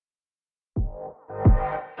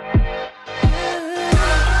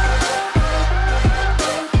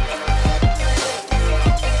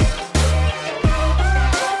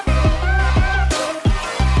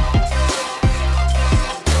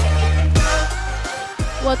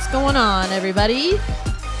What's going on, everybody?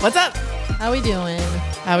 What's up? How we doing?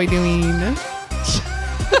 How we doing?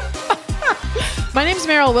 My name's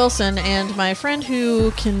Meryl Wilson, and my friend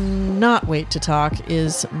who cannot wait to talk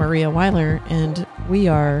is Maria Weiler, and we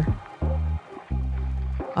are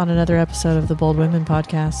on another episode of the Bold Women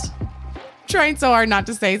podcast. Trying so hard not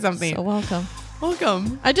to say something. So welcome.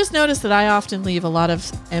 Welcome. I just noticed that I often leave a lot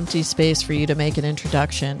of empty space for you to make an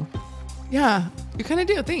introduction. Yeah, you kind of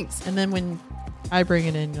do. Thanks. And then when I bring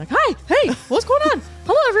it in, you're like, hi, hey, what's going on?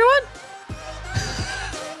 Hello, everyone.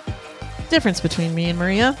 Difference between me and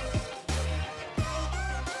Maria.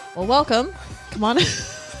 Well, welcome. Come on.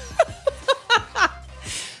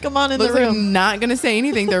 Come on in Looks the room. like I'm not going to say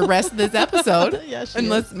anything the rest of this episode. Yeah, she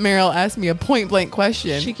unless Meryl asks me a point blank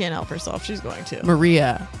question. She can't help herself. She's going to.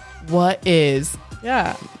 Maria, what is...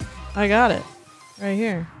 Yeah, I got it. Right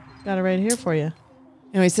here. Got it right here for you.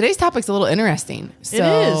 Anyways, today's topic's a little interesting.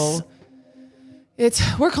 So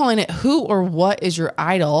we're calling it Who or What is Your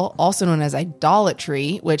Idol, also known as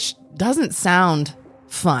idolatry, which doesn't sound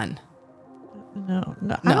fun. No.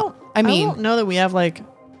 I mean, I don't know that we have like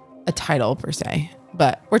a title per se,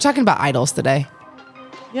 but we're talking about idols today.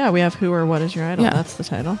 Yeah, we have Who or What is Your Idol. Yeah. That's the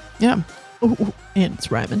title. Yeah. Ooh, and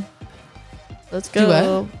it's rhyming. Let's Do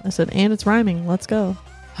go. what? I said, and it's rhyming. Let's go.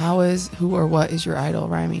 How is Who or What is Your Idol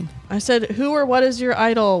rhyming? I said, Who or What is Your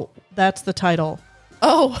Idol? That's the title.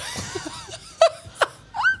 Oh,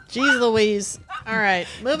 Jeez Louise. All right,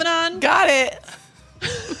 moving on. got it.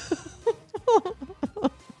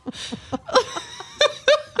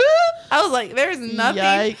 I was like, there's nothing.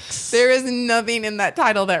 Yikes. There is nothing in that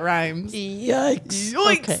title that rhymes. Yikes.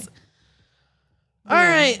 Yoinks. Okay. All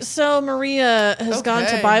right, so Maria has gone to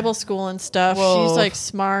Okay. Bible school and stuff. Whoa. She's like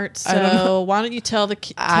smart. I don't So know. why don't you tell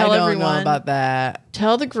I don't everyone, know about that.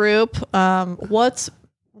 tell the group, what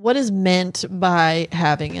is meant by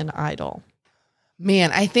having an idol?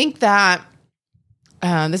 Man, I think that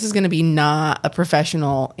this is going to be not a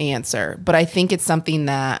professional answer, but I think it's something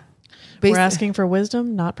that We're asking for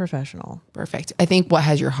wisdom, not professional. perfect. I think what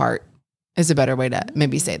has your heart is a better way to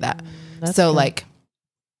maybe say that. That's So good. like,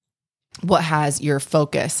 what has your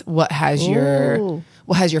focus? What has your Ooh.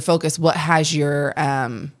 focus? What has your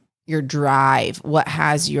drive? What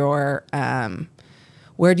has your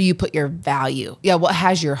where do you put your value? Yeah, what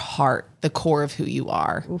has your heart? The core of who you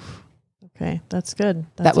are. Oof. Okay, that's good.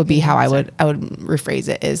 That would a be good how answer. I would rephrase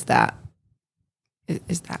it. Is that?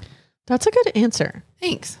 That's a good answer.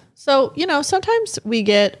 Thanks. So, sometimes we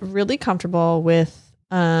get really comfortable with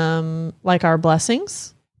like our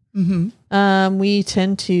blessings. Mm-hmm. We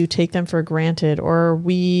tend to take them for granted, or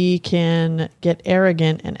we can get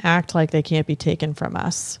arrogant and act like they can't be taken from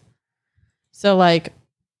us. So like,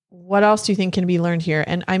 what else do you think can be learned here?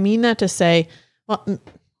 And I mean that to say, well,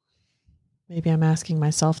 maybe I'm asking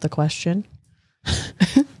myself the question,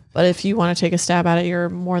 but if you want to take a stab at it, you're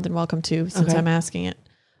more than welcome to, since Okay. I'm asking it.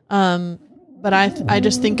 But I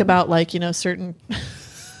just think about like, certain,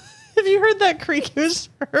 have you heard that creak? It was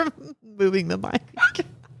her moving the mic.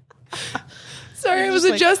 Sorry, I You're was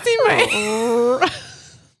just like, adjusting my.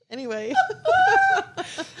 Anyway.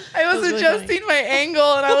 I was was really adjusting my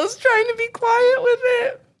angle, and I was trying to be quiet with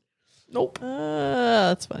it. Nope.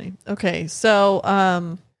 That's funny. Okay. So,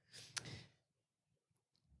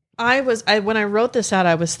 when I wrote this out,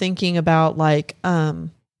 I was thinking about like your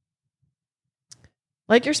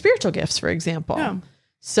spiritual gifts, for example. Yeah.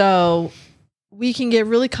 So we can get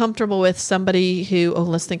really comfortable with somebody who,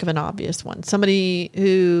 let's think of an obvious one, somebody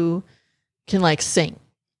who can like sing,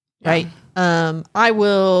 right? I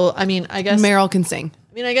guess Meryl can sing.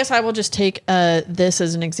 I guess I will just take this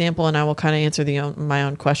as an example, and I will kind of answer my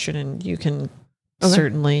own question, and you can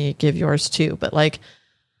certainly give yours too. But like,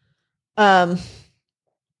 I've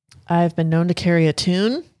been known to carry a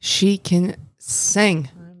tune. She can sing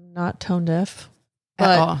I'm not tone deaf, at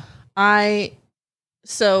but all.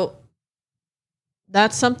 so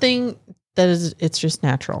that's something that it's just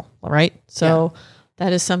natural, right? So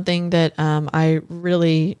that is something that I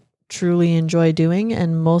really truly enjoy doing,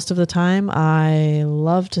 and most of the time I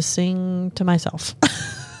love to sing to myself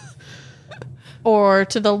or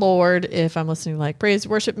to the Lord if I'm listening to like praise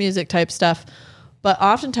worship music type stuff. But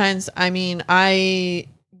oftentimes, I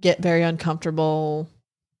get very uncomfortable,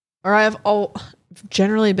 or I've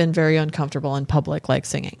generally been very uncomfortable in public, like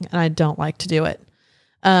singing, and I don't like to do it.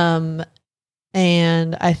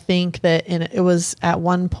 And I think that it was at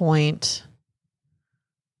one point,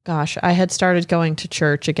 gosh, I had started going to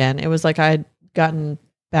church again. It was like I had gotten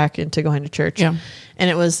back into going to church. Yeah. And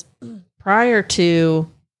it was prior to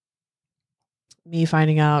me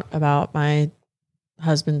finding out about my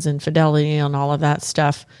husband's infidelity and all of that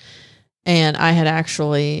stuff. And I had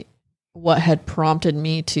actually what had prompted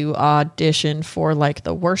me to audition for like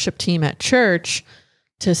the worship team at church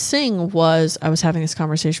to sing was I was having this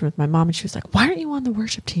conversation with my mom, and she was like, why aren't you on the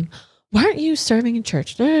worship team? Why aren't you serving in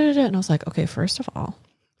church? And I was like, okay, first of all,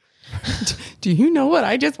 do you know what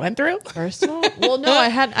I just went through? First of all, well, no, I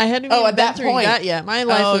hadn't even at that been through point that yet. My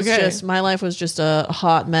life was just a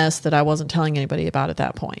hot mess that I wasn't telling anybody about at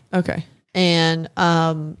that point. Okay. And,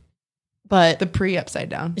 but the pre-upside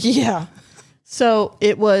down. Yeah. So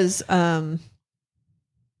it was, what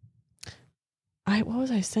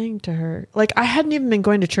was I saying to her? Like, I hadn't even been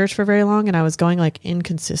going to church for very long, and I was going like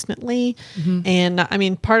inconsistently. Mm-hmm. And I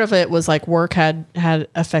mean, part of it was like work had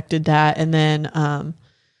affected that. And then,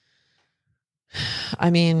 I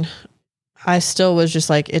mean, I still was just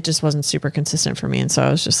like, it just wasn't super consistent for me. And so I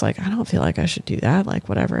was just like, I don't feel like I should do that. Like,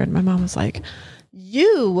 whatever. And my mom was like,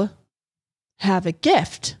 you have a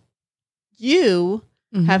gift. You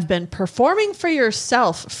have been performing for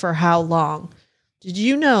yourself for how long? Did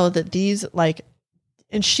you know that these like,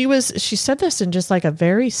 and she said this in just like a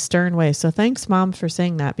very stern way. So thanks, Mom, for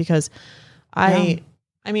saying that, because I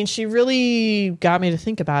mean, she really got me to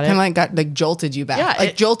think about it. Kind of like jolted you back.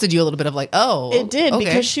 Yeah, jolted you a little bit of like, oh. It did, okay.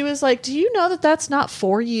 Because she was like, do you know that that's not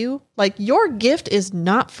for you? Like, your gift is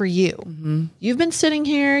not for you. Mm-hmm. You've been sitting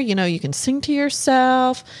here, you can sing to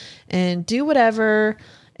yourself and do whatever.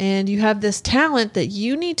 And you have this talent that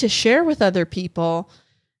you need to share with other people.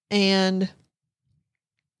 And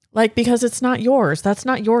like, because it's not yours. That's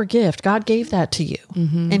not your gift. God gave that to you.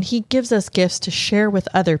 Mm-hmm. And he gives us gifts to share with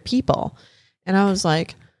other people. And I was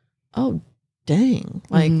like, oh, dang.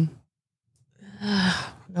 Like,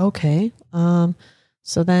 okay.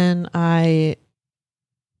 So then I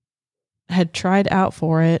had tried out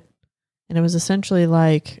for it. And it was essentially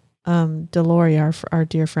like Deloria, our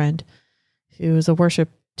dear friend, who was a worship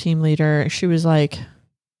team leader. She was like,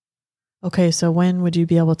 okay, so when would you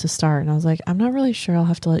be able to start? And I was like, I'm not really sure. I'll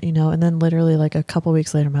have to let you know. And then literally like a couple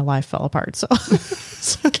weeks later, my life fell apart. So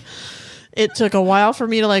it took a while for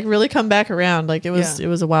me to like really come back around. Like it was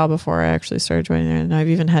a while before I actually started joining there. And I've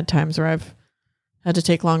even had times where I've had to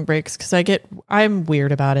take long breaks because I'm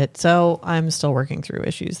weird about it. So I'm still working through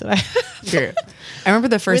issues that I have. Sure. I remember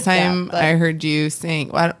the first time I heard you sing,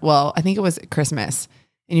 well, I think it was Christmas,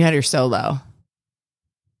 and you had your solo.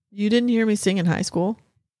 You didn't hear me sing in high school?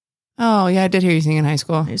 Oh, yeah, I did hear you sing in high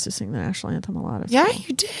school. I used to sing the national anthem a lot. Yeah,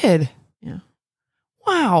 you did. Yeah.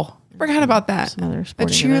 Wow. Forgot about that. Some other a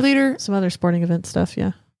cheerleader. Some other sporting event stuff,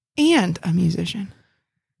 yeah. And a musician.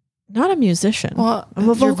 Not a musician. Well, I'm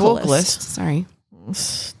a vocalist. Sorry.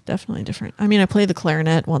 It's definitely different. I mean, I played the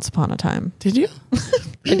clarinet once upon a time. Did you?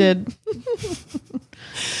 I did.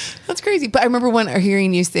 That's crazy. But I remember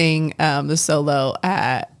hearing you sing the solo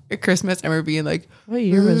at Christmas. I remember being like, what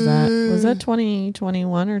year was that? Was that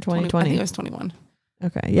 2021 or 2020? I think it was 21.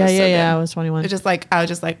 Okay. Yeah. I was 21. I was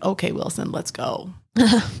just like, okay, Wilson, let's go.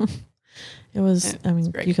 It was, I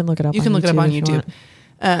mean, great. You can look it up. You can look it up on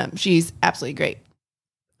YouTube. She's absolutely great.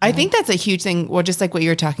 I think that's a huge thing. Well, just like what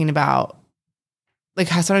you're talking about, like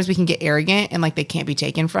how sometimes we can get arrogant and like they can't be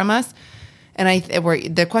taken from us. And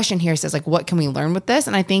the question here says like, what can we learn with this?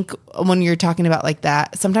 And I think when you're talking about like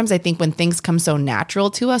that, sometimes I think when things come so natural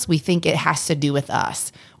to us, we think it has to do with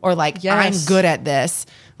us, or like, I'm good at this.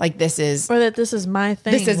 Like this is, or that this is my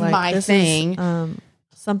thing. This is like, my thing. Is,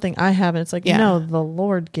 something I have. And it's like, no, the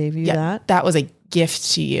Lord gave you that. That was a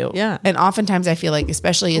gift to you. Yeah. And oftentimes I feel like,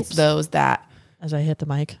 especially it's those that, as I hit the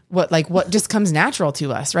mic, what just comes natural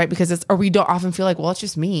to us, right? Because we don't often feel like, well, it's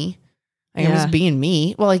just me. Like, I'm just being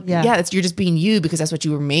me. Well, like, you're just being you because that's what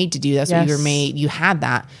you were made to do. That's what you were made. You had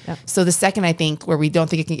that. Yep. So the second I think where we don't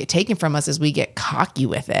think it can get taken from us is we get cocky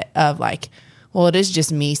with it of like, well, it is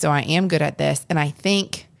just me. So I am good at this. And I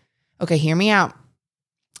think, okay, hear me out.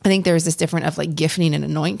 I think there's this difference of like gifting and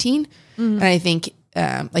anointing. Mm-hmm. And I think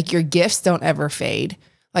like your gifts don't ever fade.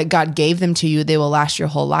 Like God gave them to you, they will last your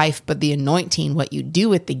whole life. But the anointing, what you do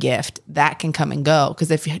with the gift, that can come and go because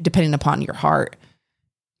depending upon your heart.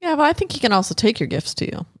 Yeah, but I think he can also take your gifts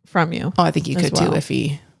from you. Oh, I think you could too if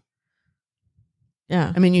he.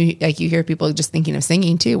 Yeah, I mean, you hear people just thinking of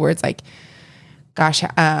singing too, where it's like, gosh,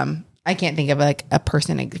 I can't think of like a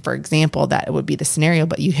person, for example, that it would be the scenario,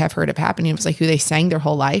 but you have heard it happening. It was like who they sang their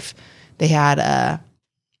whole life. They had a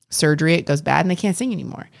surgery, it goes bad and they can't sing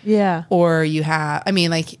anymore. Yeah. Or you have, I mean,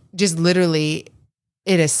 like just literally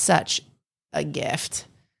it is such a gift.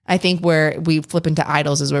 I think where we flip into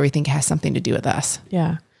idols is where we think it has something to do with us.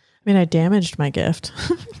 Yeah. I mean, I damaged my gift.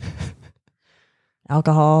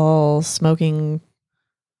 Alcohol, smoking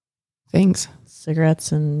things,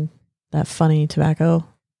 cigarettes, and that funny tobacco.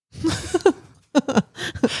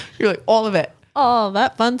 You're like, all of it. All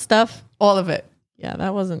that fun stuff. All of it. Yeah,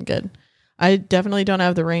 that wasn't good. I definitely don't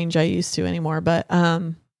have the range I used to anymore, but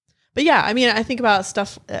yeah, I mean, I think about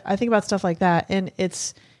stuff like that, and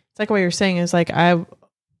it's like what you're saying is like I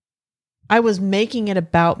was making it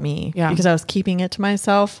about me because I was keeping it to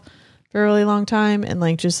myself for a really long time, and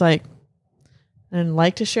like just like I didn't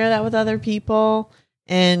like to share that with other people,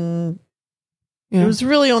 and it was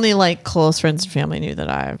really only like close friends and family knew that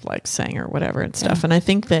I like sang or whatever and stuff. And I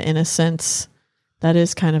think that in a sense that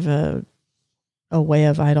is kind of a way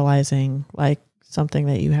of idolizing like something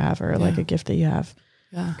that you have or like a gift that you have.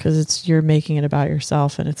 Yeah. Cause you're making it about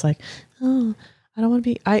yourself, and it's like, oh, I don't want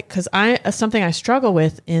to be, something I struggle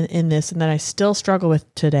with in this, and that I still struggle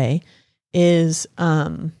with today is,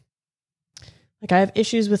 like I have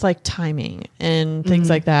issues with like timing and things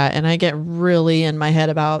like that. And I get really in my head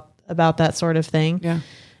about that sort of thing. Yeah.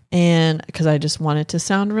 And because I just want it to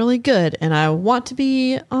sound really good, and I want to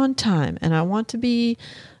be on time, and I want to be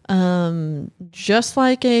just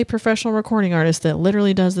like a professional recording artist that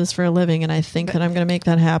literally does this for a living. And I think that I'm going to make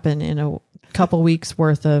that happen in a couple weeks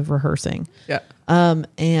worth of rehearsing. Yeah.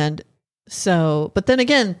 And so, but then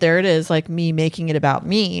again, there it is, like me making it about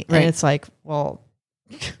me. Right. And it's like, well,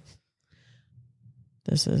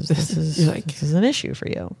 this is an issue for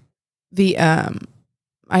you.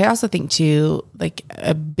 I also think too, like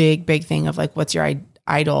a big thing of like, what's your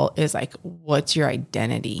idol is like, what's your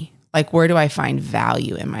identity? Like, where do I find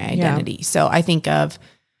value in my identity? Yeah. So I think of,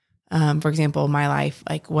 for example, my life,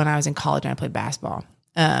 like when I was in college and I played basketball,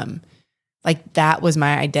 like that was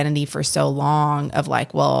my identity for so long of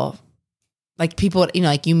like, well, like people, you know,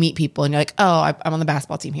 like you meet people and you're like, oh, I'm on the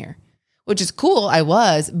basketball team here, which is cool. I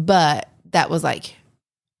was, but that was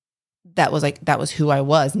who I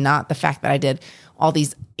was, not the fact that I did all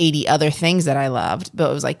these 80 other things that I loved, but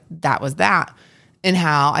it was like, that was that. And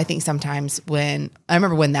how I think sometimes I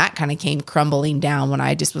remember when that kind of came crumbling down, when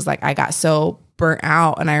I just was like, I got so burnt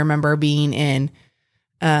out. And I remember being in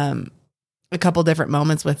a couple different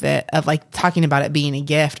moments with it, of like talking about it being a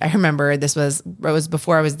gift. I remember it was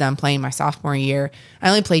before I was done playing my sophomore year. I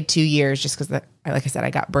only played 2 years just because, like I said,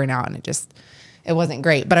 I got burnt out and it wasn't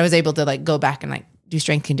great. But I was able to like go back and like do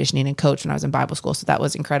strength conditioning and coach when I was in Bible school. So that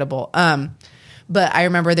was incredible. But I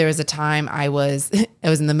remember there was a time I was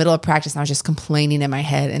in the middle of practice and I was just complaining in my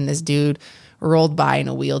head, and this dude rolled by in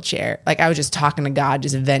a wheelchair. Like I was just talking to God,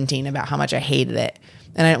 just venting about how much I hated it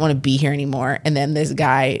and I didn't want to be here anymore. And then this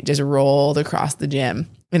guy just rolled across the gym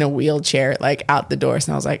in a wheelchair, like out the door.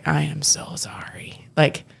 So I was like, I am so sorry.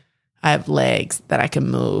 Like I have legs that I can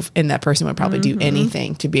move. And that person would probably do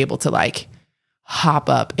anything to be able to like hop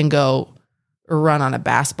up and go run on a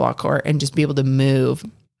basketball court and just be able to move.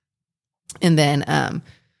 And then,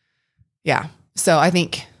 so I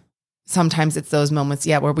think sometimes it's those moments,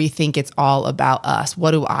 where we think it's all about us.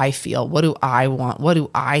 What do I feel? What do I want? What do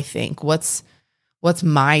I think? What's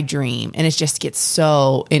my dream? And it just gets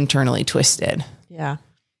so internally twisted. Yeah.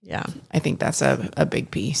 Yeah. I think that's a big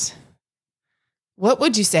piece. What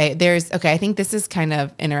would you say? I think this is kind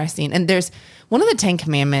of interesting. And there's one of the 10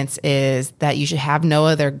 commandments is that you should have no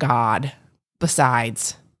other God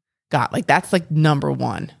besides God. Like that's like number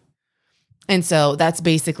one. And so that's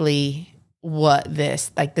basically what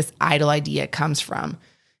this idol idea comes from.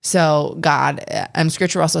 So God,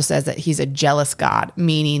 scripture also says that he's a jealous God,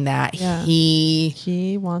 meaning that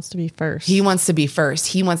he wants to be first. He wants to be first.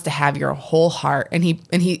 He wants to have your whole heart. And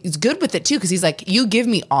he's good with it too. Cause he's like, you give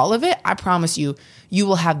me all of it. I promise you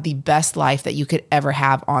will have the best life that you could ever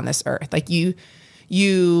have on this earth. Like you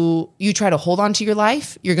try to hold on to your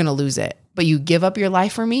life, you're going to lose it, but you give up your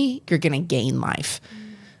life for me, you're going to gain life.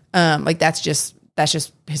 Like that's just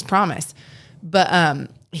his promise. But,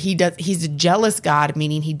 he's a jealous God,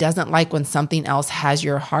 meaning he doesn't like when something else has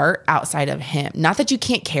your heart outside of him. Not that you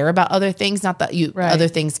can't care about other things, not that other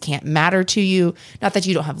things can't matter to you, not that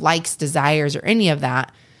you don't have likes, desires, or any of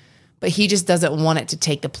that, but he just doesn't want it to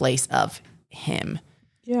take the place of him.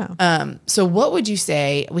 Yeah. So what would you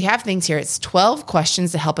say? We have things here. It's 12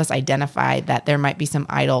 questions to help us identify that there might be some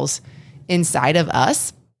idols inside of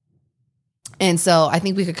us. And so I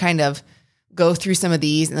think we could kind of go through some of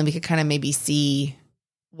these, and then we could kind of maybe see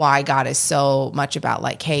why God is so much about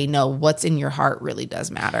like, hey, no, what's in your heart really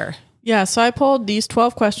does matter. Yeah. So I pulled these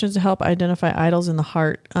 12 questions to help identify idols in the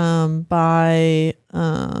heart by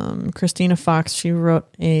Christina Fox. She wrote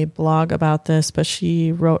a blog about this, but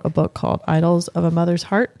she wrote a book called Idols of a Mother's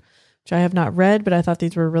Heart, which I have not read, but I thought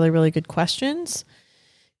these were really, really good questions.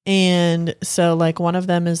 And so like one of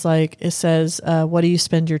them is like, it says, what do you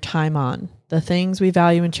spend your time on? The things we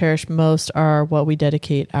value and cherish most are what we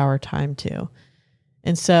dedicate our time to.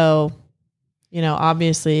 And so,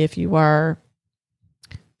 obviously if you are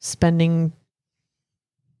spending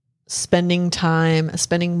spending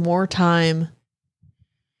more time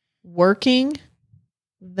working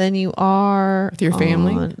than you are with your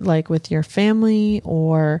family, like with your family,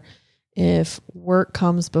 or if work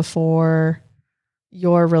comes before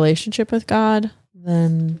your relationship with God,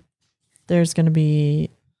 then there's going to be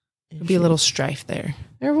a little strife there.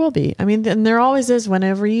 There will be. I mean, and there always is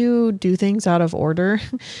whenever you do things out of order.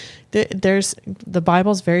 The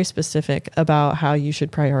Bible's very specific about how you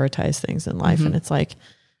should prioritize things in life. And it's like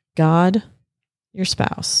God, your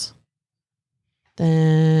spouse,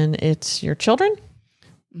 then it's your children,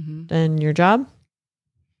 then your job,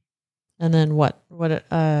 and then what,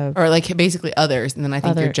 or like basically others. And then I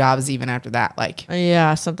think your job is even after that. Like,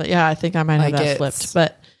 something. Yeah. I think I might have that flipped,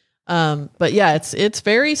 but yeah, it's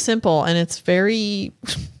very simple and it's very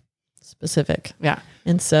specific. Yeah.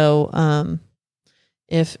 And so,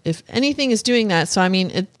 if anything is doing that, so I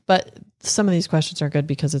mean, but some of these questions are good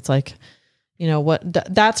because it's like, you know,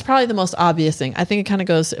 that's probably the most obvious thing. I think it kind of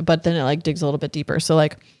goes, but then it like digs a little bit deeper. So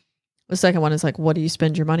like the second one is like, what do you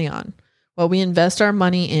spend your money on? What we invest our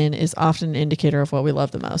money in is often an indicator of what we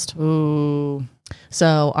love the most. Ooh.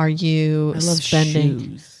 So are you spending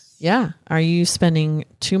shoes. Yeah. Are you spending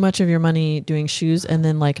too much of your money doing shoes and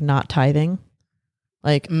then like not tithing?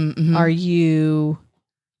 Like, are you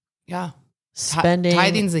spending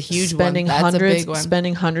tithing's a huge one. That's a big one.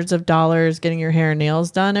 Spending hundreds of dollars getting your hair and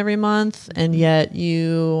nails done every month, and yet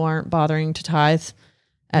you aren't bothering to tithe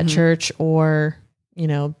at church, or, you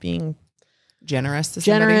know, being generous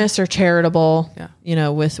or charitable, you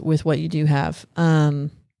know, with what you do have.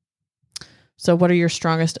 So what are your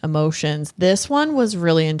strongest emotions? This one was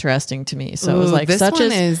really interesting to me. So it was like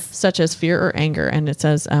such as fear or anger. And it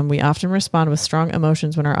says, we often respond with strong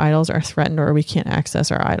emotions when our idols are threatened or we can't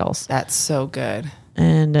access our idols. That's so good.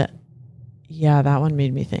 And yeah, that one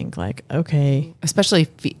made me think like, okay. Especially,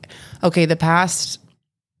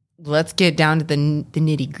 let's get down to the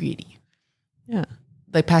nitty gritty. Yeah.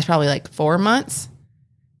 Like past probably like 4 months,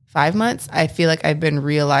 5 months, I feel like I've been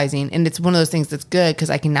realizing, and it's one of those things that's good because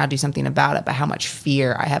I can now do something about it, but how much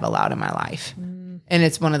fear I have allowed in my life. And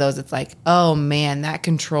it's one of those, it's like, oh man, that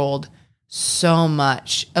controlled so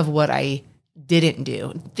much of what I didn't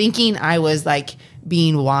do. Thinking I was like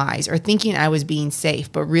being wise or thinking I was being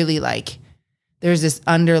safe, but really like there's this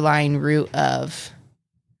underlying root of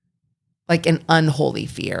like an unholy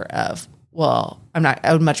fear of, well,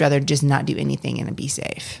 I would much rather just not do anything and be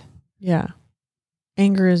safe. Yeah.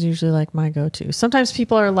 Anger is usually like my go-to. Sometimes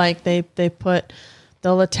people are like, they'll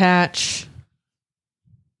attach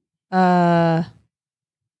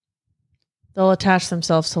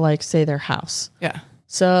themselves to like, say, their house. Yeah.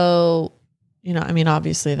 So, you know, I mean,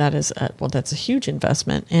 obviously that is, that's a huge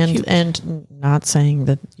investment, and not saying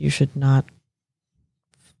that you should not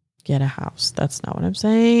get a house. That's not what I'm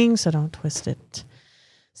saying. So don't twist it.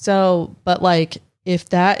 So, but like, if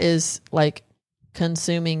that is like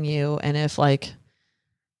consuming you, and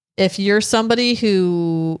if you're somebody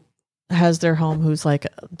who has their home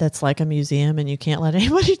that's like a museum and you can't let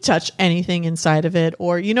anybody touch anything inside of it,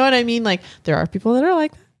 or, you know what I mean? Like there are people that are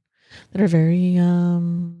like that are very,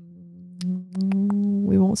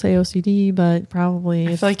 we won't say OCD, but probably.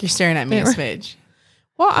 I feel like you're staring at me a smidge.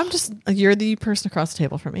 Well, you're the person across the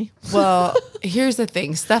table from me. Well, here's the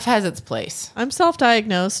thing. Stuff has its place. I'm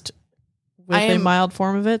self-diagnosed with a mild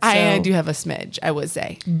form of it. So. I do have a smidge, I would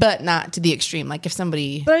say, but not to the extreme. Like if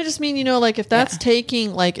somebody, but I just mean, you know, like if that's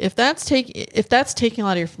taking, like if that's taking a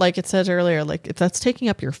lot of your, like it said earlier, like if that's taking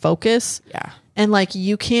up your focus, and like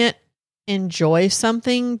you can't enjoy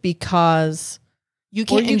something because you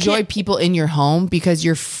can't enjoy people in your home because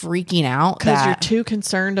you're freaking out because you're too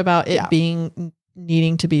concerned about it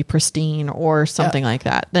needing to be pristine or something like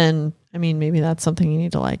that, then I mean, maybe that's something you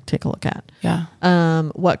need to like take a look at. Yeah.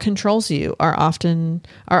 What controls you our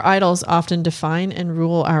idols often define and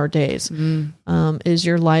rule our days. Is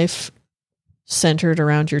your life centered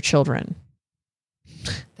around your children?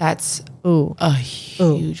 That's a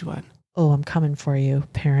huge one. Oh, I'm coming for you,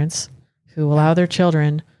 parents who allow their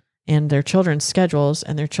children and their children's schedules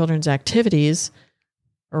and their children's activities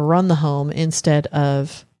run the home instead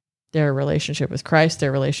of their relationship with Christ,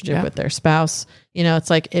 their relationship with their spouse. You know, it's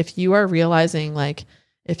like, if you are realizing, like,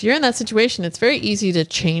 if you're in that situation, it's very easy to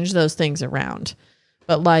change those things around.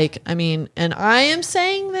 But like, I mean, and I am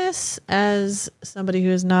saying this as somebody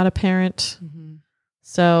who is not a parent.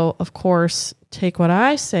 So of course, take what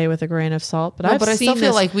I say with a grain of salt, but I still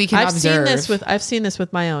feel like we can observe. I've seen this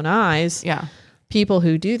with my own eyes. Yeah. People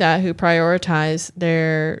who do that, who prioritize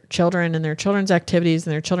their children and their children's activities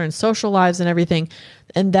and their children's social lives and everything.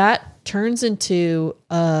 And that turns into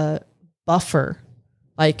a buffer.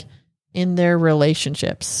 Like in their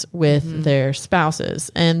relationships with their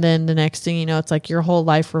spouses. And then the next thing you know, it's like your whole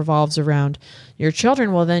life revolves around your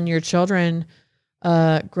children. Well, then your children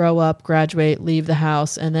grow up, graduate, leave the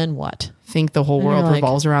house, and then what? Think the whole And world you're like-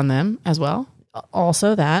 revolves around them as well.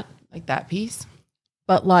 Also that. Like that piece.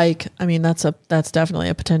 But like, I mean, that's definitely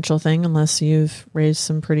a potential thing unless you've raised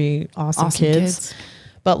some pretty awesome kids.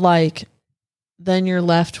 But like, then you're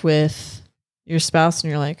left with your spouse and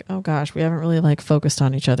you're like, oh gosh, we haven't really like focused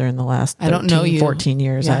on each other in the last 13, I don't know you. 14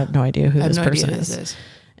 years. Yeah. I have no idea who I have this no idea person who is. this is.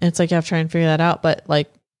 And it's like, you have to try and figure that out. But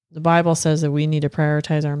like the Bible says that we need to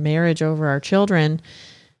prioritize our marriage over our children.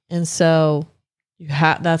 And so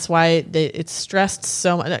that's why it's stressed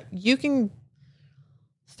so much. You can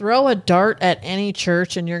throw a dart at any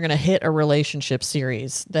church and you're going to hit a relationship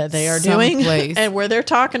series that they are doing Someplace. and where they're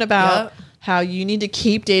talking about Yep. how you need to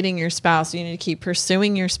keep dating your spouse. You need to keep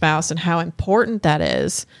pursuing your spouse and how important that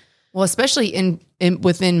is. Well, especially in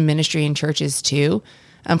within ministry and churches too.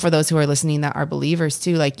 For those who are listening that are believers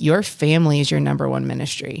too, like your family is your number one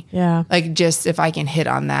ministry. Yeah. Like just if I can hit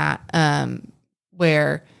on that,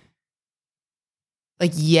 where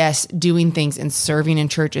like, yes, doing things and serving in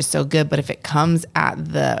church is so good, but if it comes at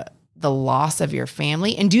the loss of your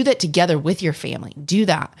family, and do that together with your family, do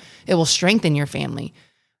that. It will strengthen your family.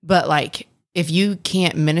 But like, if you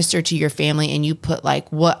can't minister to your family and you put like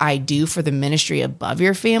what I do for the ministry above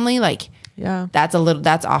your family, like Yeah. that's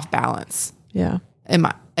off balance. Yeah. In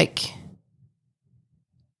my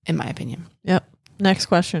opinion. Yep. Next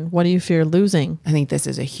question. What do you fear losing? I think this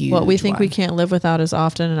is a huge What we think we one. can't live without is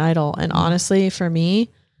often an idol. And honestly, for me,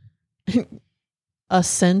 a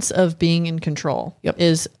sense of being in control Yep.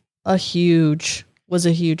 was a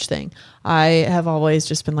huge thing. I have always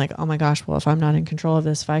just been like, oh my gosh, well, if I'm not in control of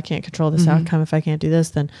this, if I can't control this outcome, if I can't do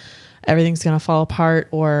this, then everything's going to fall apart,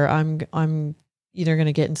 or I'm either going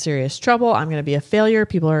to get in serious trouble. I'm going to be a failure.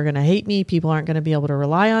 People are going to hate me. People aren't going to be able to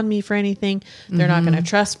rely on me for anything. They're not going to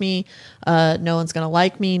trust me. No one's going to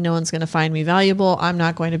like me. No one's going to find me valuable. I'm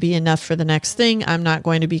not going to be enough for the next thing. I'm not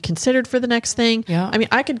going to be considered for the next thing. Yeah. I mean,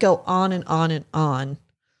 I could go on and on and on.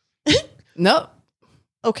 No,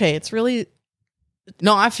 Okay. It's really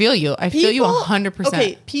no, I feel you. I feel you 100%.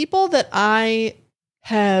 Okay. People that I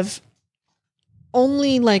have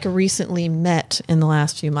only like recently met in the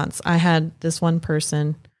last few months. I had this one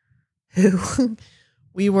person who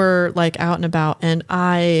we were like out and about, and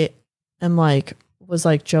I was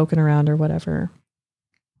like joking around or whatever.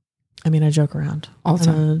 I mean, I joke around All the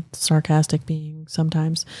I'm a sarcastic being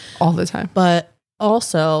sometimes, all the time. but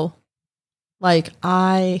also like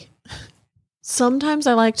sometimes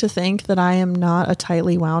I like to think that I am not a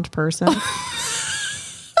tightly wound person.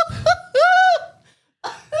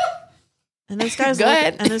 And this guy's Go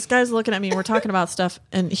ahead. looking at me. We're talking about stuff,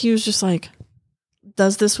 and he was just like,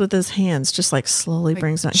 does this with his hands, just like slowly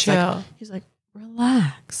brings it. chill. He's like,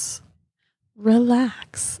 relax.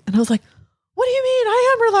 And I was like, what do you mean?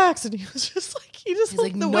 I am relaxed. And he was just like, He's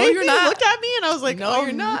like, the no, way you're he not. looked at me, and I was like, No, oh,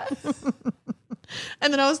 you're not.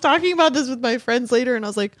 And then I was talking about this with my friends later, and I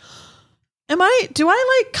was like, do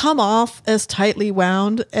I like come off as tightly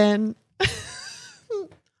wound? And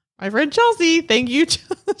my friend Chelsea, thank you.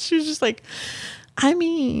 She was just like, I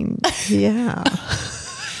mean, yeah.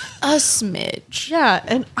 A smidge. Yeah.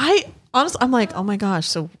 And I'm like, oh my gosh.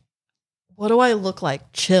 So what do I look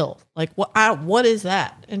like? Chill. Like what is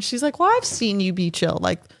that? And she's like, well, I've seen you be chill.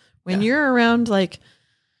 Like when you're around like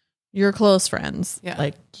your close friends,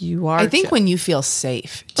 like you are. I think chill. when you feel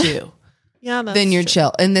safe too, yeah, that's then you're true.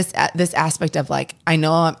 chill. And this aspect of like, I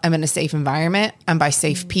know I'm in a safe environment. I'm by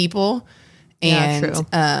safe people. Yeah, And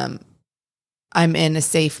true. I'm in a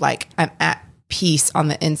safe, like I'm at peace on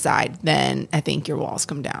the inside, then I think your walls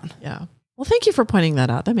come down. Yeah. Well, thank you for pointing that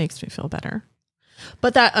out. That makes me feel better.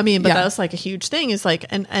 But that was like a huge thing is like,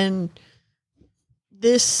 and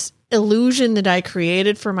this illusion that I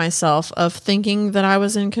created for myself of thinking that I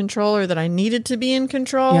was in control or that I needed to be in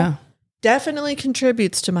control definitely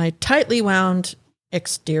contributes to my tightly wound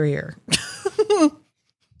exterior.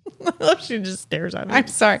 She just stares at me. I'm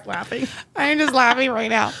sorry. Laughing. I'm just laughing right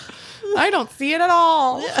now. I don't see it at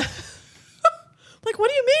all. Yeah. Like, what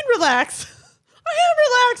do you mean relax? I am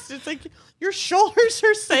relaxed. It's like your shoulders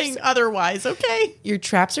are saying otherwise. Okay. Your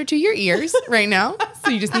traps are to your ears right now.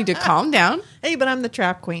 So you just need to calm down. Hey, but I'm the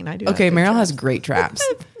trap queen. I do. Okay, have good Meryl traps. has great traps.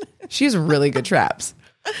 She has really good traps.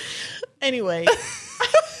 Anyway.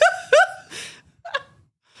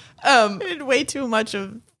 I did way too much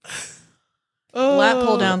of lap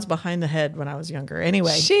pull downs behind the head when I was younger.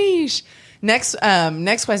 Anyway. Sheesh. Next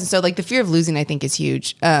question. So like the fear of losing, I think is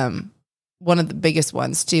huge. One of the biggest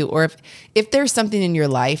ones too. Or if there's something in your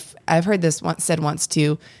life, I've heard this said once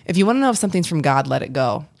too, if you want to know if something's from God, let it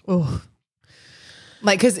go. Oh,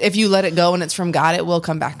 Like, because if you let it go and it's from God, it will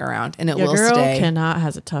come back around and it your will girl stay.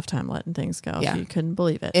 has a tough time letting things go. Yeah. You couldn't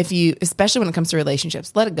believe it. If you, especially when it comes to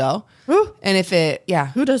relationships, let it go. Ooh, And if it,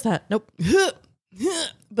 who does that? Nope.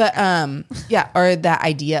 but yeah, or that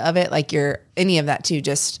idea of it, like any of that too,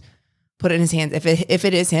 just put it in his hands. If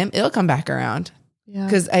it is him, it'll come back around. Yeah.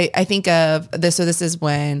 Because I think of this. So this is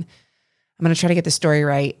when I'm going to try to get the story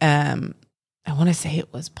right. I want to say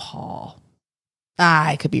it was Paul.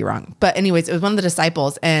 I could be wrong. But anyways, it was one of the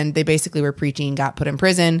disciples and they basically were preaching, got put in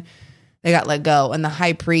prison. They got let go. And the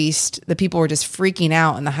high priest, the people were just freaking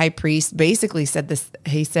out. And the high priest basically said this.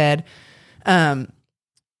 He said, this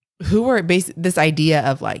idea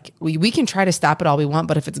of like, we can try to stop it all we want,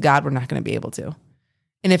 but if it's God, we're not going to be able to.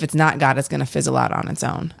 And if it's not God, it's going to fizzle out on its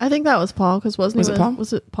own. I think that was Paul because was it Paul?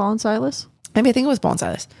 Was it Paul and Silas? I mean, I think it was Paul and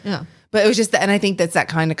Silas. Yeah. But it was just that, and I think that's that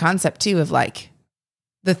kind of concept too of like,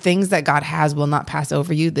 the things that God has will not pass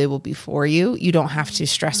over you. They will be for you. You don't have to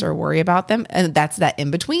stress or worry about them. And that's that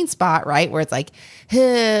in-between spot, right? Where it's like,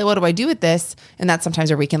 hey, what do I do with this? And that's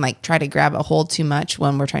sometimes where we can like try to grab a hold too much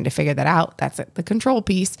when we're trying to figure that out. That's the control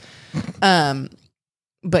piece. But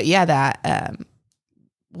yeah, that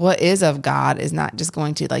what is of God is not just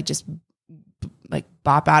going to like just like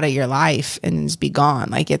bop out of your life and just be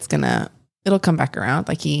gone. Like it'll come back around.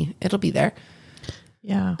 Like it'll be there.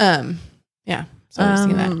 Yeah. Yeah. So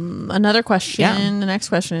that. Another question. Yeah. The next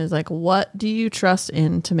question is like, what do you trust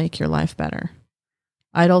in to make your life better?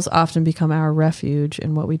 Idols often become our refuge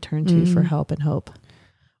and what we turn to for help and hope.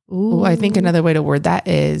 Ooh, I think another way to word that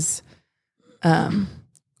is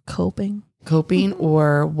coping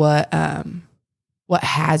or what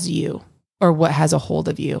has you or what has a hold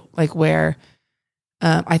of you. Like where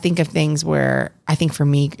I think of things where I think for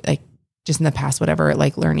me, like just in the past, whatever,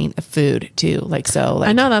 like learning food too. Like, so like,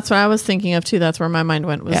 I know that's what I was thinking of too. That's where my mind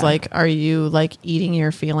went was like, are you like eating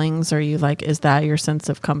your feelings? Are you like, is that your sense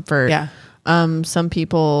of comfort? Yeah. Some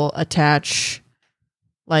people have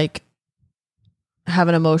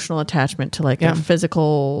an emotional attachment to like their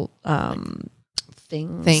physical,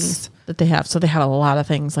 things that they have. So they have a lot of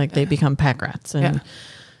things like they become pack rats and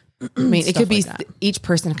I mean, it could be each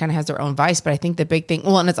person kind of has their own vice, but I think the big thing,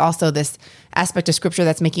 and it's also this aspect of scripture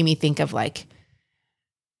that's making me think of like,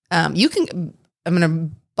 I'm going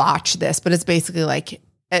to botch this, but it's basically like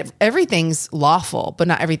everything's lawful, but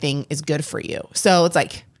not everything is good for you. So it's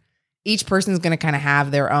like each person's going to kind of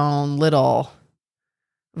have their own little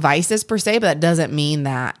vices per se, but that doesn't mean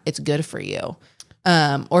that it's good for you.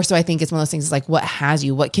 Or so I think it's one of those things is like, what has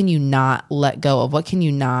you? What can you not let go of? What can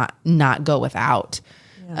you not go without?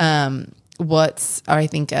 I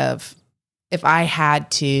think of if I had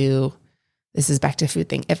to, this is back to food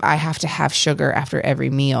thing. If I have to have sugar after every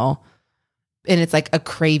meal and it's like a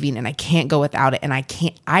craving and I can't go without it and I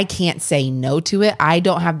can't say no to it. I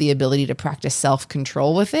don't have the ability to practice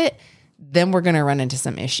self-control with it. Then we're going to run into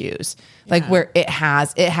some issues like where it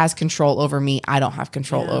has control over me. I don't have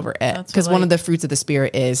control over it because one of the fruits of the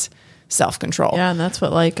spirit is self-control. Yeah. And that's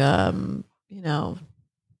what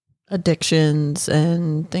addictions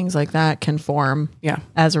and things like that can form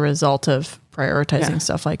as a result of prioritizing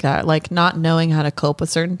stuff like that, like not knowing how to cope with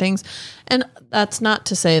certain things. And that's not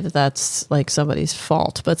to say that that's like somebody's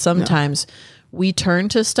fault, but sometimes we turn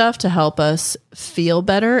to stuff to help us feel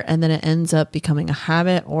better. And then it ends up becoming a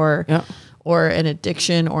habit or an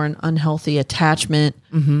addiction or an unhealthy attachment.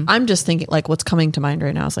 Mm-hmm. I'm just thinking like what's coming to mind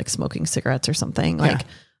right now is like smoking cigarettes or something like,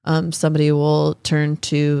 somebody will turn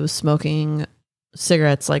to smoking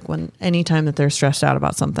cigarettes like anytime that they're stressed out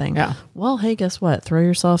about something. Yeah. Well, hey, guess what? Throw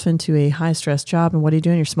yourself into a high stress job and what are you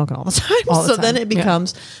doing? You're smoking all the time. Then it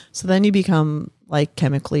becomes then you become like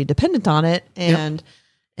chemically dependent on it and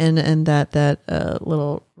that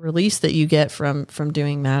little release that you get from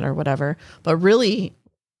doing that or whatever. But really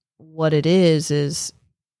what it is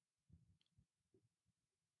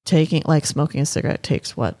taking like smoking a cigarette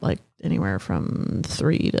takes like anywhere from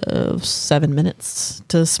 3 to 7 minutes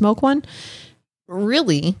to smoke one.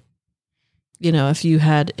 Really, if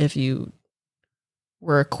you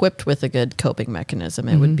were equipped with a good coping mechanism,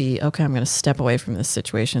 it would be, okay, I'm going to step away from this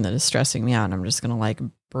situation that is stressing me out. And I'm just going to like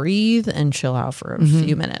breathe and chill out for a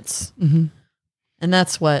few minutes. Mm-hmm. And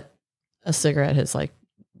that's what a cigarette has like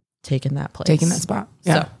taken that place. Taken that spot.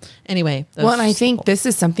 Yeah. So anyway. And I think this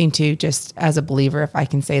is something too, just as a believer, if I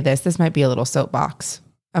can say this might be a little soapbox.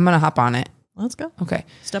 I'm going to hop on it. Let's go. Okay.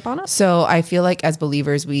 Step on it. So I feel like as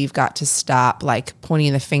believers, we've got to stop like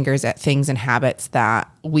pointing the fingers at things and habits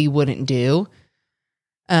that we wouldn't do.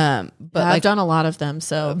 But I've done a lot of them.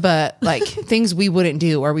 So, but like things we wouldn't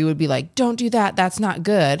do, or we would be like, don't do that. That's not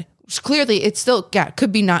good. Which clearly it's still,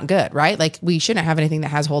 could be not good, right? Like we shouldn't have anything that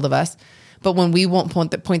has hold of us, But when we won't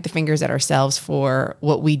point the fingers at ourselves for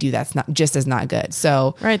what we do, that's not good.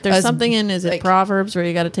 So right, there's something in Proverbs where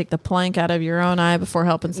you got to take the plank out of your own eye before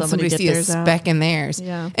helping somebody get see theirs a out. speck in theirs.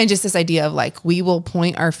 Yeah. And just this idea of like we will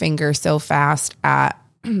point our finger so fast at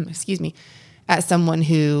at someone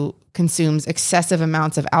who consumes excessive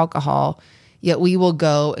amounts of alcohol, yet we will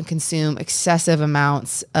go and consume excessive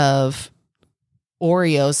amounts of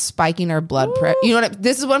Oreos, spiking our blood pressure. You know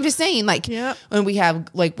this is what I'm just saying. Like when we have,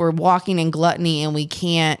 like, we're walking in gluttony and we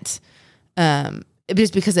can't,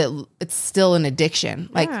 just because it's still an addiction.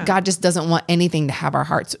 Like God just doesn't want anything to have our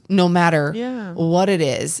hearts, no matter what it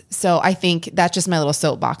is. So I think that's just my little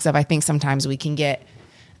soapbox of, I think sometimes we can get,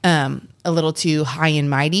 a little too high and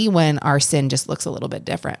mighty when our sin just looks a little bit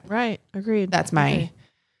different. Right. Agreed. That's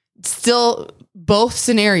still both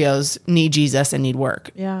scenarios need Jesus and need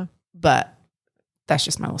work. Yeah. But that's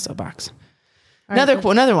just my little soapbox. Right,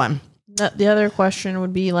 Another one. The other question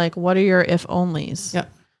would be like, what are your if onlys?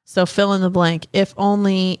 Yep. So fill in the blank. If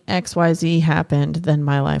only XYZ happened, then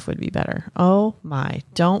my life would be better. Oh my,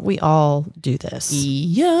 don't we all do this?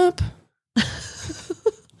 Yep.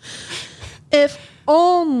 If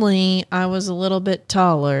only I was a little bit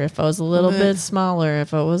taller, if I was a little bit smaller,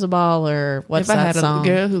 if I was a baller. What's that song?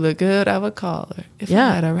 If I had a girl who looked good, I would call her. If I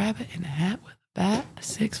had a rabbit in a hat with a bat, a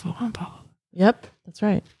 6'1" ball. Yep, that's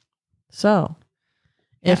right. So,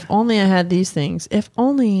 if only I had these things, if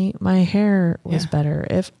only my hair was better,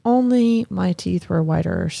 if only my teeth were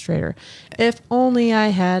whiter or straighter, if only I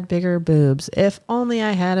had bigger boobs, if only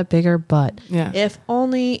I had a bigger butt, if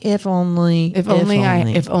only I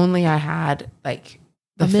had like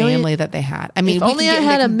the family that they had. I mean, if only I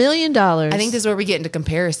had $1 million. I think this is where we get into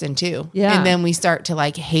comparison too. Yeah. And then we start to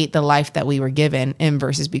like hate the life that we were given and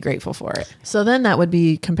versus be grateful for it. So then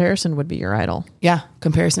comparison would be your idol. Yeah.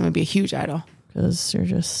 Comparison would be a huge idol. Because you're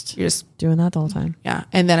just doing that the whole time. Yeah.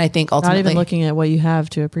 And then I think ultimately, not even looking at what you have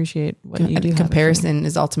to appreciate what you do. Comparison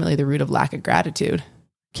is ultimately the root of lack of gratitude.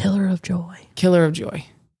 Killer of joy.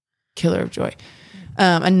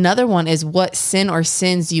 Another one is, what sin or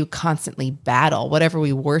sins do you constantly battle? Whatever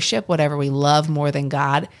we worship, whatever we love more than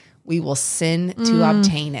God, we will sin to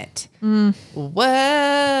obtain it.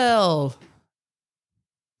 Well,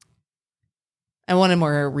 I wanted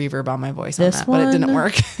more reverb on my voice on that, but it didn't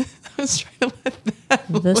work. I was trying to let that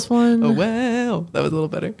one. Oh, well, that was a little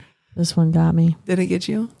better. This one got me. Did it get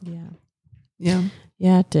you? Yeah,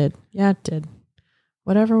 it did.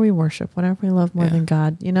 Whatever we worship, whatever we love more than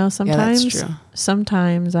God. You know,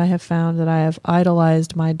 sometimes I have found that I have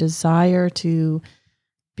idolized my desire to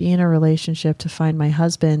be in a relationship, to find my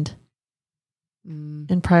husband,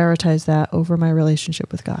 and prioritize that over my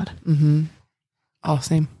relationship with God. Mm-hmm. Oh,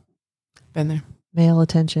 same. Been there. Male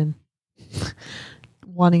attention.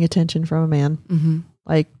 Wanting attention from a man. Mm-hmm.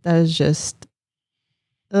 Like, that is just,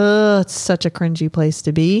 it's such a cringy place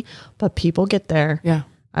to be, but people get there. Yeah.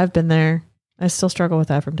 I've been there. I still struggle with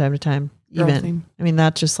that from time to time. I mean,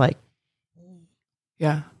 that's just like,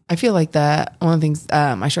 yeah, I feel like that one of the things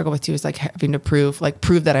I struggle with too is like having to prove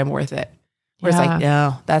that I'm worth it. Where it's like,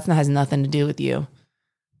 no, has nothing to do with you.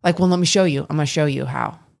 Like, well, let me show you. I'm going to show you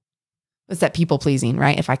how. It's that people pleasing,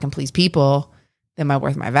 right? If I can please people, then my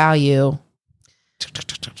worth, my value,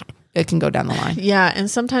 it can go down the line. Yeah.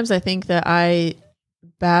 And sometimes I think that I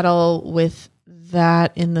battle with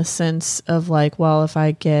that in the sense of like, well, if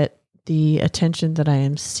I get the attention that I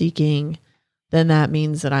am seeking, then that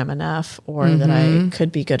means that I'm enough, or that I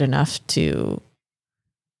could be good enough to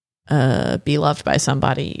be loved by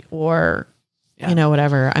somebody, or, you know,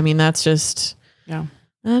 whatever. I mean, that's just, that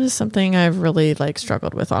is something I've really like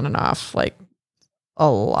struggled with on and off, like a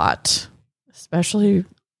lot, especially.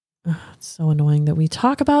 It's so annoying that we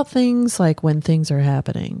talk about things like when things are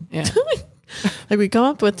happening. Yeah. Like, we come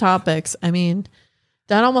up with topics. I mean,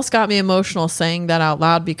 that almost got me emotional saying that out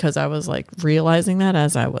loud, because I was like realizing that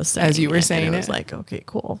as I was saying, as you were saying it. I was like, okay,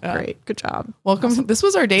 cool. Great. Good job. Welcome. Awesome. This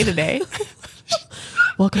was our day today.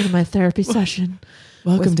 Welcome to my therapy session.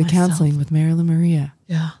 Welcome to counseling with Marilyn Maria.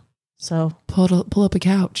 Yeah. So pull up a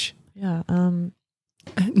couch. Yeah.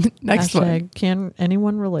 Next one. Can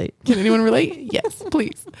anyone relate? Can anyone relate? Yes,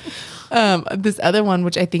 please. This other one,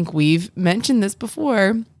 which I think we've mentioned this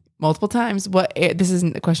before multiple times. This is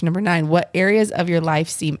question number 9. What areas of your life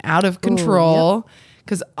seem out of control?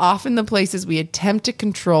 Because often the places we attempt to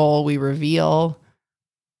control, we reveal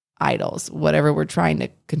idols. Whatever we're trying to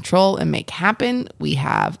control and make happen, we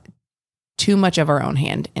have too much of our own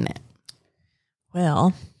hand in it.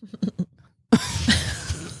 Well,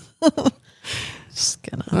 just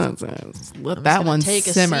gonna let that one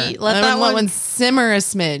simmer. Let that one simmer a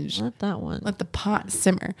smidge. Let that one. Let the pot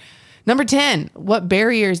simmer. Number 10, what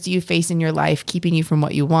barriers do you face in your life keeping you from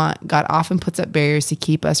what you want? God often puts up barriers to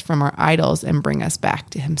keep us from our idols and bring us back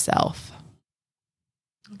to himself.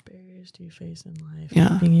 What barriers do you face in life Yeah.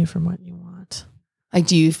 keeping you from what you want? Like,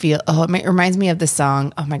 do you feel, it reminds me of the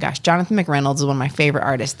song. Oh my gosh. Jonathan McReynolds is one of my favorite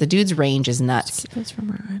artists. The dude's range is nuts. Keep us from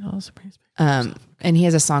our idols. And he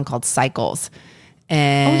has a song called Cycles.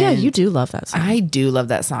 And Oh yeah, you do love that song. I do love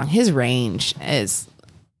that song. His range is,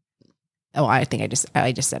 I think I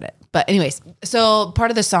just said it. But anyways, so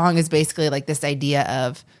part of the song is basically like this idea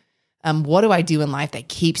of what do I do in life that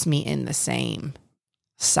keeps me in the same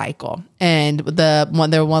cycle? And the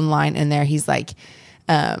one line in there, he's like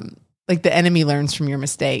the enemy learns from your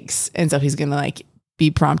mistakes. And so he's going to like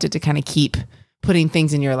be prompted to kind of keep putting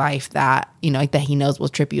things in your life that, like that he knows will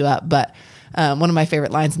trip you up. But one of my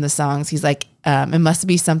favorite lines in the songs, he's like, it must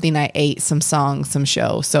be something I ate, some song, some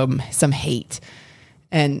show, some hate.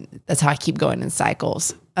 And that's how I keep going in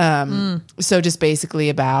cycles. So just basically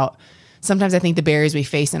about, sometimes I think the barriers we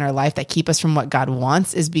face in our life that keep us from what God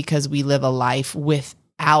wants is because we live a life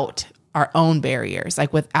without our own barriers,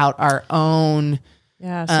 like without our own.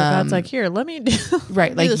 Yeah. So God's like, here, let me do.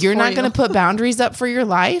 Right. Like you're not going to put boundaries up for your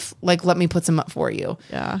life. Like, let me put some up for you.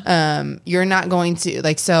 Yeah. You're not going to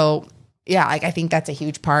like, so yeah, like I think that's a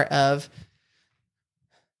huge part of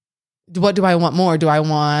what do I want more? Do I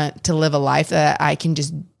want to live a life that I can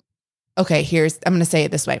just, I'm going to say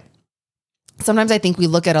it this way. Sometimes I think we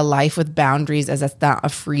look at a life with boundaries as that's not a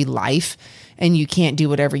free life and you can't do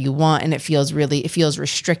whatever you want. And it feels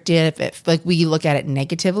restrictive. Like we look at it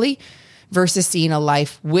negatively versus seeing a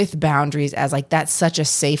life with boundaries as like, that's such a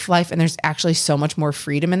safe life. And there's actually so much more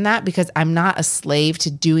freedom in that because I'm not a slave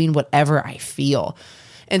to doing whatever I feel.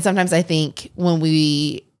 And sometimes I think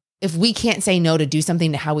if we can't say no to do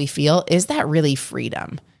something to how we feel, is that really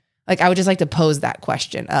freedom? Like, I would just like to pose that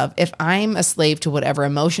question of if I'm a slave to whatever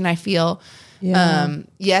emotion I feel,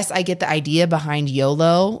 yes, I get the idea behind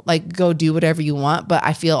YOLO, like go do whatever you want. But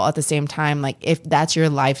I feel at the same time, like if that's your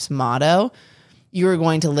life's motto, you're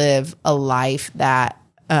going to live a life that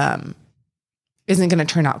isn't going to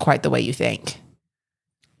turn out quite the way you think.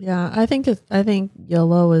 Yeah. I think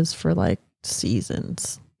YOLO is for like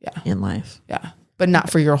seasons in life. Yeah. But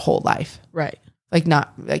not for your whole life. Right. Like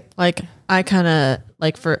not like I kind of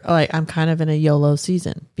I'm kind of in a YOLO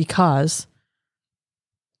season because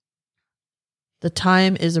the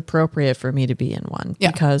time is appropriate for me to be in one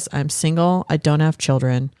because I'm single. I don't have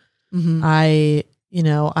children. Mm-hmm. I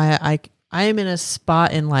am in a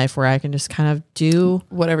spot in life where I can just kind of do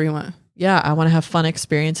whatever you want. Yeah. I want to have fun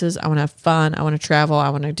experiences. I want to have fun. I want to travel. I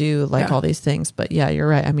want to do all these things. But yeah, you're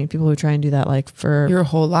right. I mean, people who try and do that like for your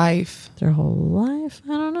whole life, their whole life. I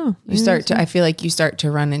don't know. I feel like you start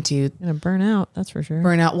to run into burn out. That's for sure.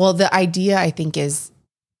 Burn out. Well, the idea I think is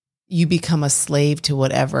you become a slave to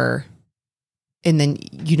whatever. And then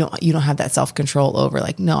you don't have that self-control over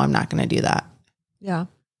like, no, I'm not going to do that. Yeah.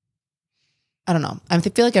 I don't know. I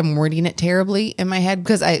feel like I'm wording it terribly in my head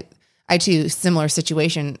because I too, similar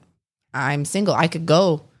situation. I'm single. I could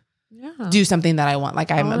go do something that I want.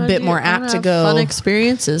 Like I'm a bit more apt to go fun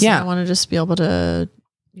experiences. Yeah. I want to just be able to,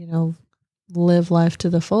 live life to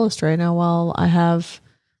the fullest right now while I have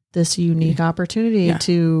this unique opportunity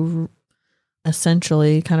to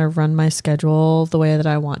essentially kind of run my schedule the way that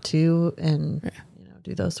I want to and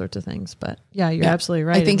do those sorts of things. But yeah, you're absolutely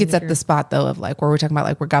right. I think it's at the spot though of like where we're talking about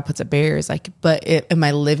like where God puts up barriers, like, but am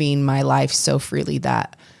I living my life so freely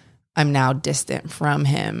that I'm now distant from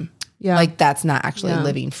him? Yeah. Like that's not actually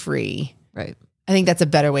living free. Right. I think that's a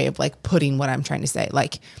better way of like putting what I'm trying to say.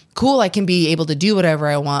 Like, cool, I can be able to do whatever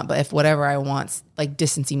I want, but if whatever I want's like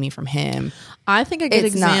distancing me from him, I think a good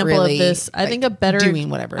example of this, I think a better doing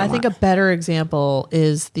whatever I think a better example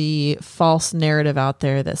is the false narrative out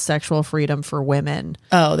there that sexual freedom for women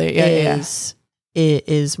is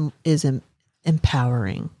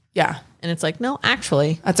empowering. Yeah. And it's like, no,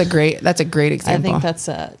 actually, that's a great example.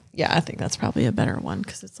 I think that's probably a better one.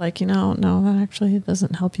 Cause it's like, no, that actually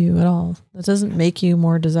doesn't help you at all. That doesn't make you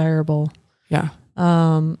more desirable. Yeah.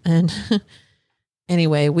 And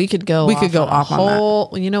anyway, we could go off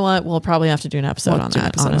on that. You know what? We'll probably have to do an episode on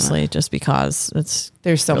that, honestly, just because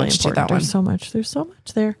there's so much to that one. There's so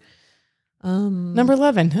much there. Number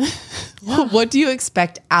 11, what do you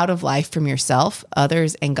expect out of life from yourself,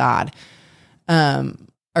 others, and God?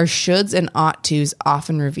 Our shoulds and ought tos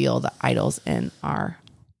often reveal the idols in our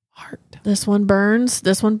heart. This one burns.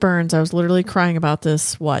 I was literally crying about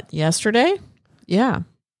this, yesterday? Yeah.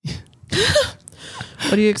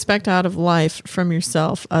 What do you expect out of life from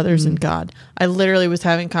yourself, others, and God? I literally was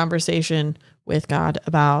having conversation with God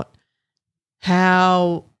about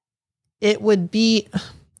how it would be.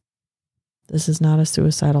 this is not a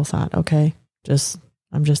suicidal thought. Okay.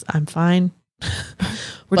 I'm fine.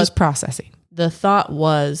 We're just processing. The thought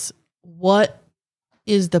was, what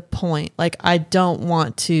is the point? Like, I don't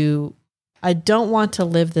want to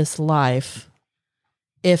live this life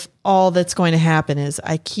if all that's going to happen is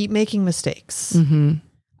I keep making mistakes. Mm-hmm.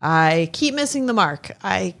 I keep missing the mark.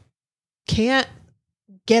 I can't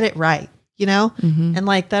get it right, you know? Mm-hmm. And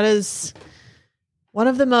like, that is one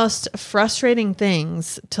of the most frustrating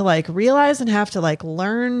things to like realize and have to like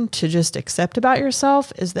learn to just accept about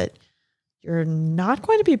yourself, is that you're not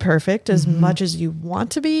going to be perfect as much as you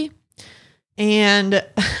want to be. And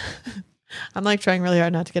I'm like trying really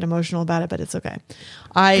hard not to get emotional about it, but it's okay.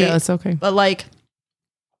 Yeah, it's okay. But like,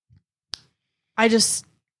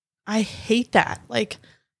 I hate that. Like,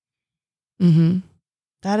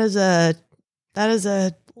 that is a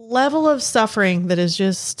level of suffering that is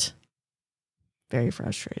just very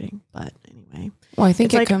frustrating. But anyway, well, I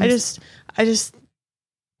think it's like, I just,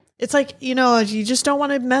 it's like, you know, you just don't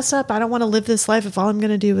want to mess up. I don't want to live this life if all I'm going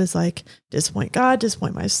to do is like disappoint God,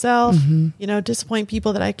 disappoint myself, you know, disappoint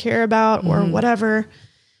people that I care about or whatever.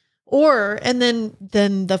 And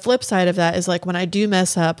then the flip side of that is like, when I do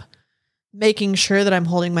mess up, making sure that I'm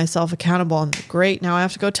holding myself accountable, and great, now I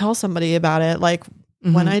have to go tell somebody about it. Like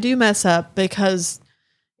when I do mess up, because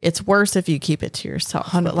it's worse if you keep it to yourself.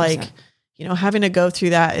 100%. But like, you know, having to go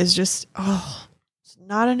through that is just, it's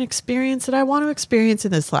not an experience that I want to experience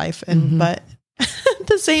in this life. And, but at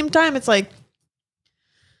the same time, it's like,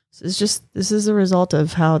 this is a result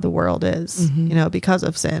of how the world is, you know, because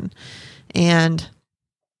of sin. And,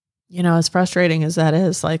 you know, as frustrating as that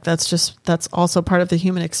is, like, that's also part of the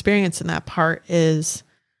human experience. And that part is,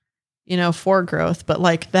 you know, for growth. But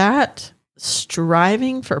like, that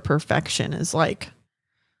striving for perfection is like,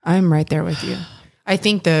 I'm right there with you. I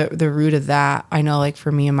think the root of that, I know, like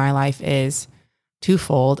for me in my life, is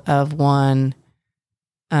twofold. Of one,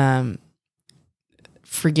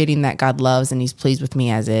 forgetting that God loves and he's pleased with me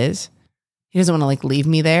as is. He doesn't want to like leave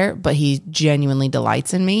me there, but he genuinely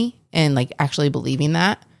delights in me, and like actually believing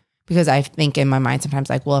that. Because I think in my mind sometimes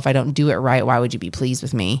like, well, if I don't do it right, why would you be pleased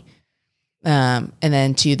with me? And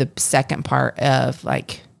then to the second part of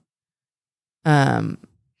like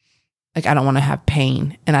I don't want to have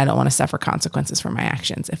pain, and I don't want to suffer consequences for my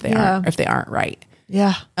actions if they aren't right.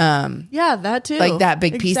 Yeah. Yeah, that too. Like that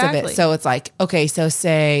big piece of it. So it's like, okay, so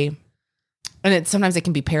say, and sometimes it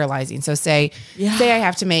can be paralyzing. So say I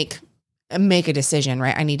have to make a decision,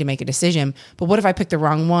 right? I need to make a decision, but what if I pick the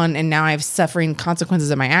wrong one and now I have suffering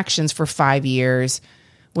consequences of my actions for 5 years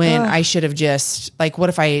when I should have just, like, what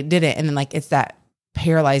if I did it? And then like, it's that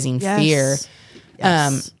paralyzing fear.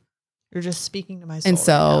 Yes. You're just speaking to my soul. And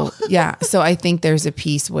so, right so I think there's a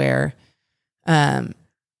piece where,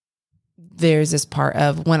 there's this part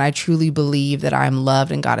of when I truly believe that I'm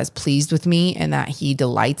loved and God is pleased with me and that he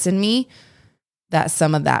delights in me, that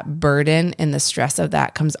some of that burden and the stress of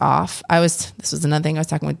that comes off. This was another thing I was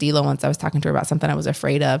talking with Dila once. I was talking to her about something I was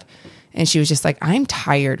afraid of. And she was just like, I'm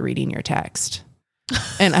tired reading your text.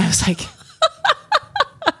 And I was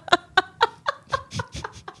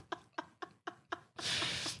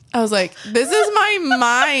like, this is my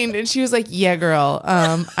mind. And she was like, yeah, girl,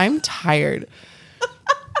 I'm tired.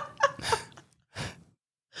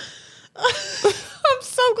 I'm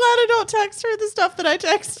so glad I don't text her the stuff that I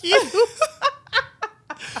text you.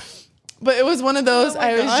 But it was one of those,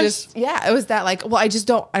 it was that like, well,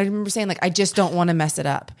 I remember saying like, I just don't want to mess it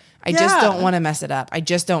up. I just don't want to mess it up. I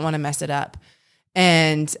just don't want to mess it up.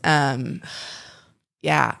 And,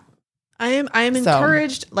 yeah. I am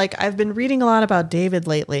encouraged. Like, I've been reading a lot about David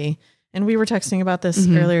lately, and we were texting about this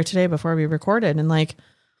earlier today before we recorded. And like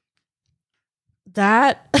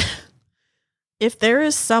that, if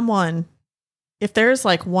there's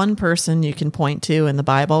like one person you can point to in the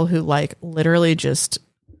Bible who like literally just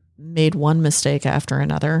made one mistake after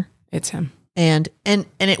another, it's him. And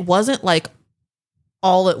it wasn't like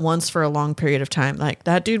all at once for a long period of time. Like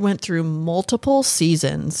that dude went through multiple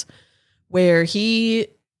seasons where he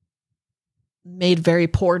made very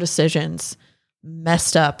poor decisions,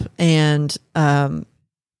 messed up, and God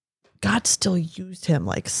still used him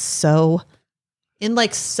like so in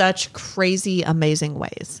like such crazy, amazing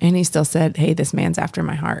ways. And he still said, hey, this man's after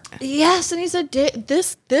my heart. Yes. And he said,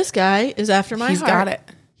 this guy is after my heart. He's got it.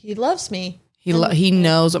 He loves me. He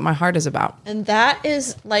knows what my heart is about. And that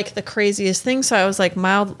is like the craziest thing. So I was like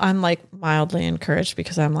I'm like mildly encouraged,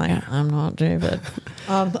 because I'm like, I'm not David.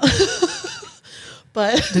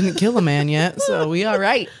 But didn't kill a man yet, so we all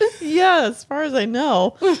right. Yeah, as far as I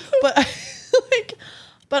know. But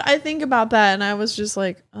but I think about that and I was just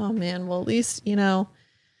like, oh man, well at least, you know,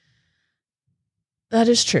 that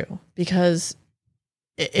is true, because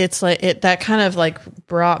it's like that kind of like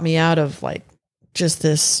brought me out of like just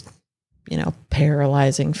this,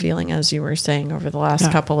 paralyzing feeling, as you were saying, over the last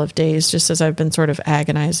couple of days, just as I've been sort of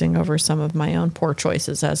agonizing over some of my own poor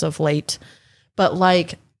choices as of late. But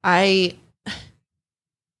like, it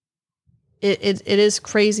is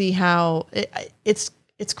crazy how it's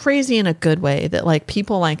crazy in a good way that like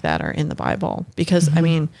people like that are in the Bible, because I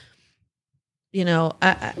mean,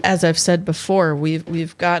 as I've said before,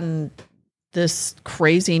 we've gotten this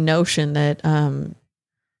crazy notion that,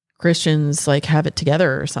 Christians like have it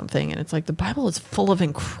together or something. And it's like, the Bible is full of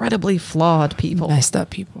incredibly flawed people, messed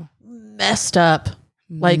up people,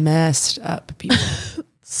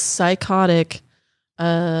 psychotic,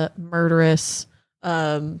 murderous,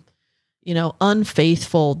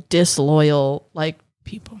 unfaithful, disloyal, like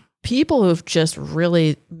people who've just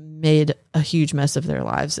really made a huge mess of their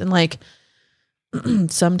lives. And like,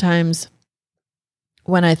 sometimes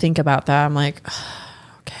when I think about that, I'm like,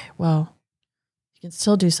 okay, well, you can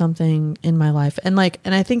still do something in my life. And I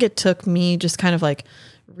think it took me just kind of like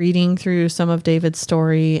reading through some of David's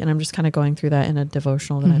story, and I'm just kind of going through that in a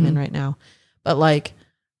devotional that I'm in right now. But like,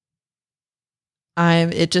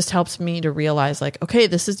 it just helps me to realize like, okay,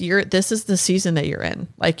 this is the season that you're in.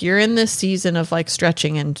 Like, you're in this season of like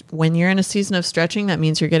stretching. And when you're in a season of stretching, that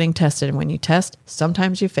means you're getting tested. And when you test,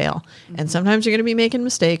 sometimes you fail, and sometimes you're going to be making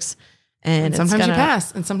mistakes. And sometimes you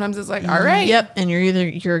pass, and sometimes it's like, all right. Yep. And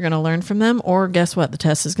you're going to learn from them, or guess what? The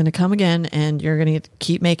test is going to come again, and you're going to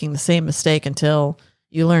keep making the same mistake until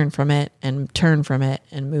you learn from it and turn from it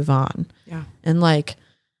and move on. Yeah. And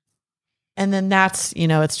then that's,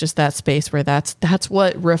 it's just that space where that's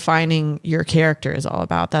what refining your character is all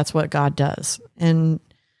about. That's what God does. And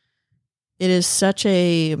it is such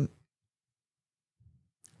as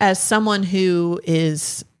someone who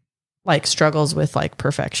is like struggles with like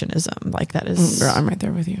perfectionism, like that is, I'm right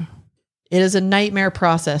there with you. It is a nightmare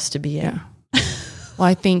process to be in. Yeah. Well,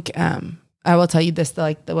 I think, I will tell you this,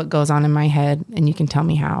 what goes on in my head, and you can tell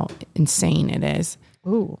me how insane it is.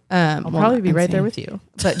 Ooh, I'll probably be right there with you.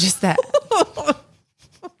 But just that.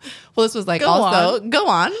 Well, this was like, go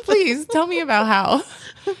on, please tell me about how.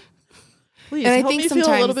 Please, and I think me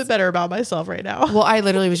feel a little bit better about myself right now. Well, I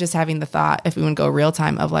literally was just having the thought, if we would go real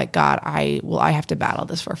time, of like, God, I have to battle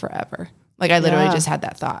this for forever. Like, I literally just had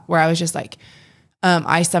that thought where I was just like,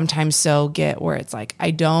 I sometimes get where it's like,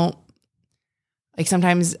 I don't, like,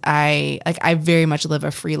 sometimes I very much live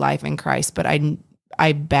a free life in Christ, but I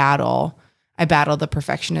battle the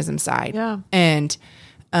perfectionism side. Yeah. And,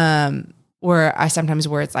 where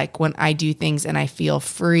it's like, when I do things and I feel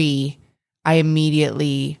free, I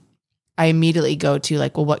immediately go to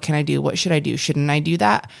like, well, what can I do? What should I do? Shouldn't I do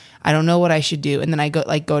that? I don't know what I should do. And then I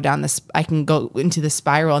go down this, I can go into the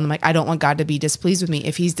spiral, and I'm like, I don't want God to be displeased with me.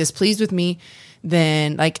 If he's displeased with me,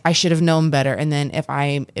 then like, I should have known better. And then if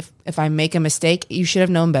I make a mistake, you should have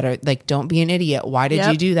known better. Like, don't be an idiot. Why did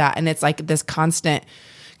you do that? And it's like this constant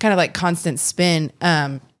spin.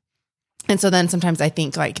 And so then sometimes I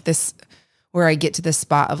think like this, where I get to this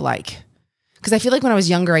spot of like, because I feel like when I was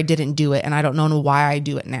younger, I didn't do it, and I don't know why I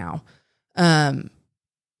do it now.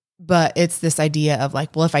 But it's this idea of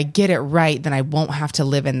like, well, if I get it right, then I won't have to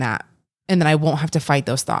live in that, and then I won't have to fight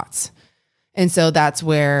those thoughts. And so that's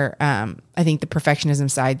where, I think the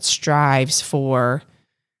perfectionism side strives for,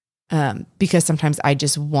 because sometimes I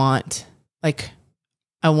just want, like,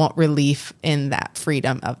 I want relief in that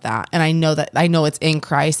freedom of that. And I know it's in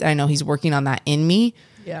Christ, and I know he's working on that in me.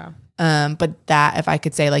 Yeah. But that, if I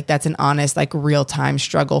could say, like, that's an honest, like, real time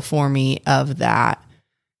struggle for me of that,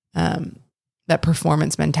 that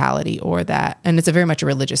performance mentality, or that, and it's a very much a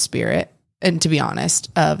religious spirit. And to be honest,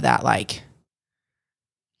 of that, like,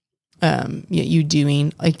 you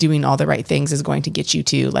doing all the right things is going to get you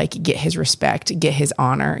to like get his respect, get his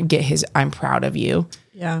honor, get his, I'm proud of you.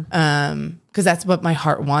 Yeah. Cause that's what my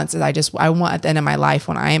heart wants, is I want at the end of my life,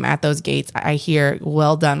 when I am at those gates, I hear,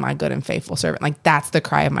 well done, my good and faithful servant. Like, that's the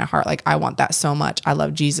cry of my heart. Like, I want that so much. I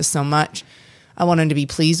love Jesus so much. I want him to be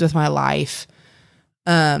pleased with my life.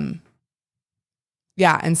 Yeah.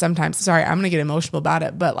 And sometimes, sorry, I'm going to get emotional about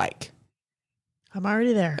it, but like, I'm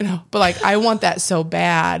already there. No, but like, I want that so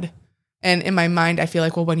bad. And in my mind, I feel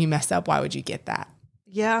like, well, when you mess up, why would you get that?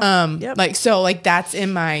 Yeah. Yep. Like, so like, that's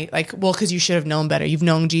in my, like, well, cause you should have known better. You've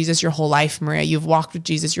known Jesus your whole life, Maria. You've walked with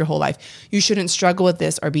Jesus your whole life. You shouldn't struggle with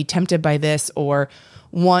this or be tempted by this or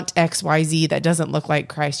want XYZ that doesn't look like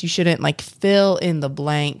Christ. You shouldn't, like, fill in the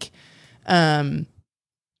blank. Like,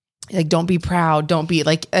 don't be proud. Don't be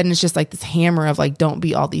like, and it's just like this hammer of like, don't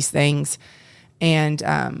be all these things.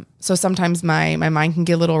 And, so sometimes my mind can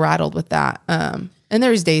get a little rattled with that. And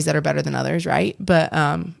there's days that are better than others, right? But,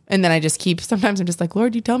 and then I just sometimes I'm just like,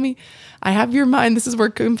 Lord, you tell me I have your mind. This is where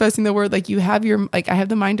confessing the word, like I have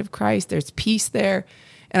the mind of Christ. There's peace there.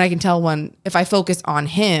 And I can tell if I focus on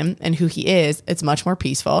him and who he is, it's much more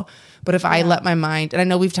peaceful. But if I let my mind, and I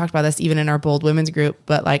know we've talked about this even in our Bold Women's group,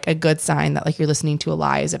 but like a good sign that like you're listening to a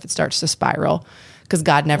lie is if it starts to spiral, because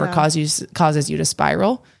God never causes you to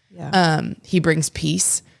spiral. Yeah. He brings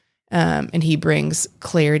peace. And he brings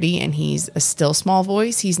clarity, and he's a still small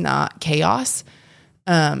voice. He's not chaos.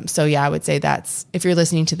 So yeah, I would say that's, if you're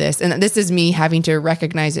listening to this, and this is me having to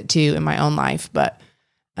recognize it too in my own life, but,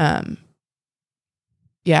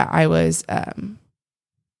 yeah, I was,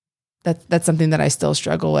 that's something that I still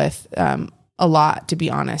struggle with, a lot, to be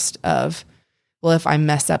honest, well, if I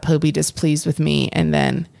mess up, he'll be displeased with me. And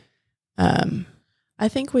then, I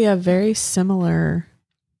think we have very similar,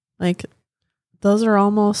 like, those are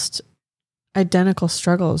almost identical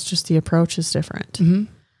struggles, just the approach is different. Mm-hmm.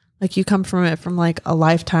 Like you come from it from like a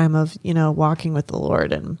lifetime of, walking with the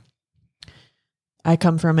Lord, and I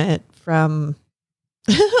come from it from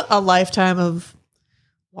a lifetime of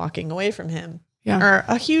walking away from him. Yeah. Or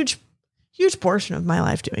a huge portion of my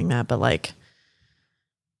life doing that, but like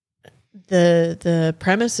the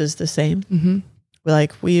premise is the same. Mm-hmm.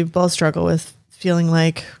 We both struggle with feeling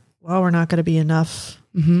like, well, we're not going to be enough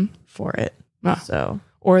for it. So,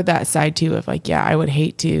 or that side too of like, yeah, I would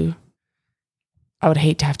hate to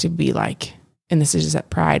have to be like, and this is just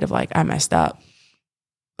that pride of like, I messed up.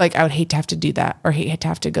 Like I would hate to have to do that, or hate to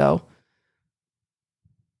have to go.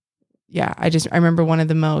 Yeah. I remember one of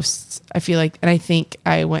the most, I feel like, and I think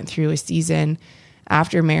I went through a season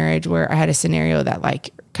after marriage where I had a scenario that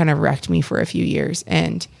like kind of wrecked me for a few years.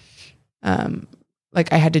 And,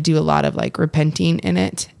 like I had to do a lot of like repenting in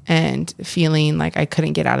it and feeling like I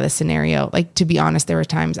couldn't get out of the scenario. Like, to be honest, there were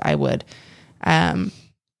times I would, a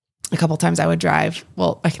couple times I would drive.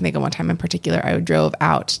 Well, I can think of one time in particular, I drove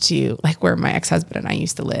out to like where my ex-husband and I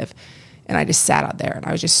used to live. And I just sat out there and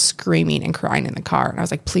I was just screaming and crying in the car. And I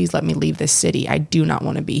was like, please let me leave this city. I do not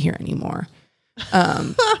want to be here anymore.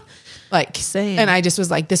 Like, same. And I just was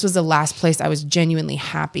like, this was the last place I was genuinely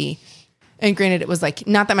happy. And granted, it was like,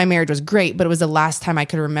 not that my marriage was great, but it was the last time I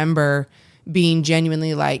could remember being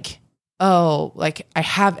genuinely like, oh, like I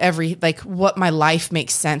have what my life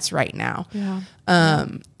makes sense right now. Yeah.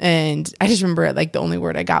 And I just remember like the only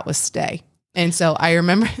word I got was stay. And so I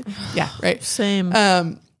remember, yeah, right. Same.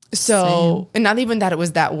 Same. And not even that it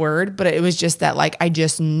was that word, but it was just that like, I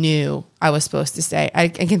just knew I was supposed to stay. I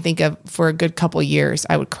can think of for a good couple years,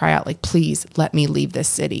 I would cry out like, please let me leave this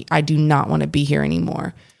city. I do not want to be here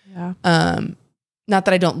anymore. Yeah. Not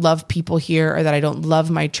that I don't love people here or that I don't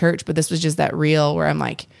love my church, but this was just that real where I'm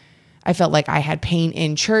like, I felt like I had pain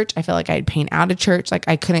in church. I felt like I had pain out of church. Like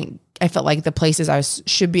I felt like the places I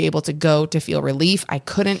should be able to go to feel relief, I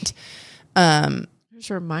couldn't. Just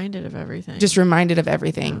reminded of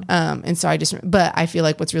everything. Yeah. And so but I feel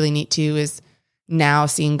like what's really neat too is now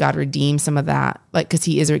seeing God redeem some of that, like, cause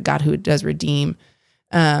he is a God who does redeem.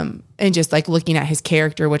 And just like looking at his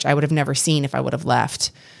character, which I would have never seen if I would have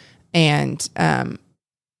left. And,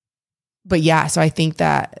 but yeah, so I think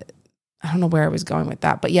that, I don't know where I was going with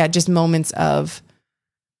that, but yeah, just moments of,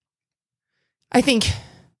 I think,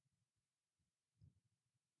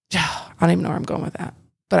 I don't even know where I'm going with that,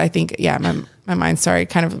 but I think, yeah, my mind, sorry,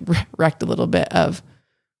 kind of wrecked a little bit of,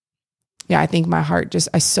 yeah, I think my heart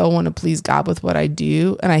I so want to please God with what I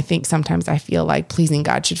do. And I think sometimes I feel like pleasing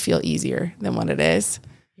God should feel easier than what it is.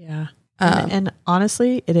 Yeah. And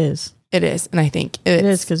honestly, it is. It is. And I think it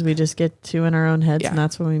is because we just get too in our own heads. Yeah. And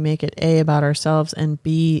that's when we make it A, about ourselves, and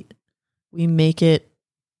B, we make it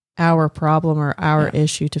our problem or our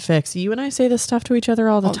issue to fix. You and I say this stuff to each other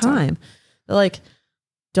all the time. But like,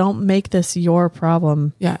 don't make this your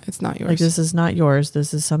problem. Yeah, it's not yours. Like, this is not yours.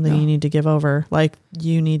 This is something you need to give over. Like,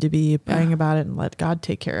 you need to be praying about it and let God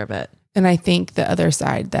take care of it. And I think the other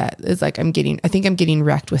side that is like, I think I'm getting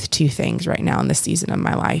wrecked with two things right now in this season of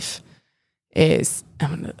my life is,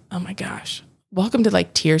 oh my gosh, welcome to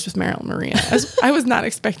like Tears with Meryl and Maria. I was not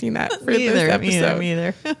expecting that for this episode. Me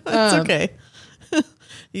either. It's okay.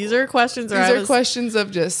 These are questions. Questions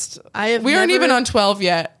of just, we aren't even on 12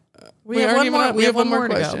 yet. We have one more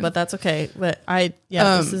to go, but that's okay. But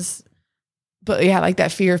this is. But yeah, like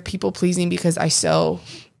that fear of people pleasing, because I so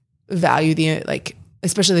value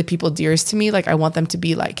especially the people dearest to me. Like I want them to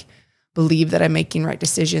be like, believe that I'm making right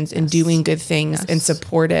decisions and doing good things and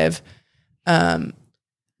supportive.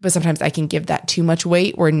 But sometimes I can give that too much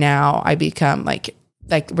weight, where now I become like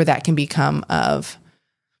where that can become of,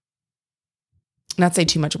 not say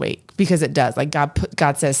too much weight, because it does. Like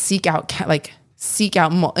God says, seek out seek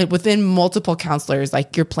out within multiple counselors,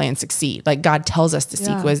 like your plan succeed. Like God tells us to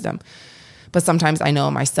seek wisdom. But sometimes I know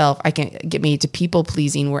myself, I can get me to people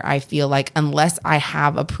pleasing where I feel like unless I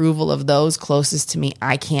have approval of those closest to me,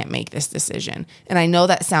 I can't make this decision. And I know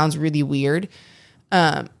that sounds really weird.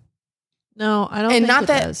 No, I don't think it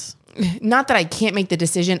does. Not that I can't make the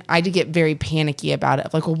decision. I do get very panicky about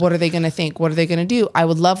it. Like, well, what are they going to think? What are they going to do? I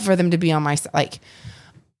would love for them to be on my side.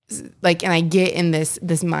 Like, and I get in this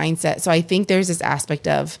mindset. So I think there's this aspect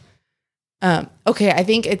of, okay, I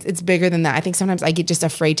think it's bigger than that. I think sometimes I get just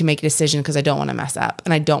afraid to make a decision because I don't want to mess up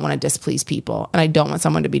and I don't want to displease people and I don't want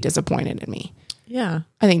someone to be disappointed in me. Yeah.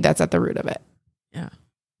 I think that's at the root of it. Yeah.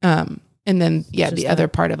 And then, the other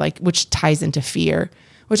part of like, which ties into fear,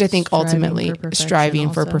 which I think ultimately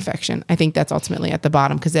striving for perfection. I think that's ultimately at the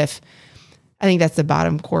bottom. Cause I think that's the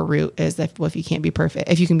bottom core root is that, well, if you can't be perfect,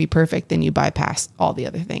 if you can be perfect, then you bypass all the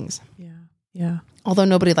other things. Yeah. Yeah. Although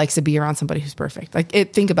nobody likes to be around somebody who's perfect. Like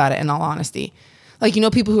think about it in all honesty. Like,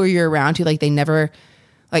 people who you're around who like, they never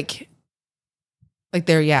like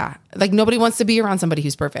they're, like nobody wants to be around somebody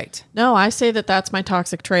who's perfect. No, I say that that's my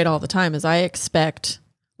toxic trait all the time is I expect,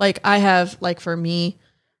 like I have, like for me,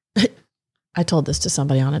 I told this to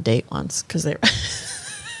somebody on a date once because they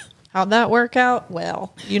how'd that work out?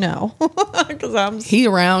 Well, because I'm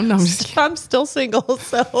still single.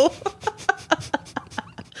 So,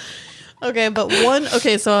 okay. But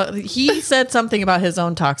so he said something about his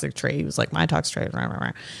own toxic trait. He was like, my toxic trait.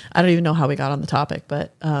 I don't even know how we got on the topic,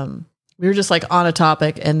 but, we were just like on a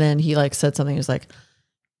topic and then he like said something. He was like,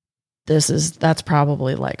 that's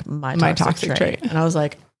probably like my toxic trait. And I was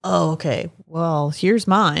like, oh, okay. Well, here's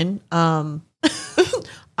mine.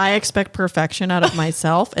 I expect perfection out of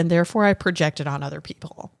myself and therefore I project it on other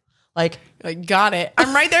people. Like, I got it.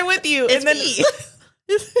 I'm right there with you. It's me.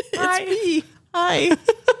 It's me. Hi.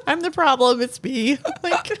 I'm the problem. It's me.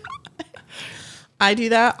 Like, I do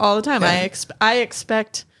that all the time. Yeah. I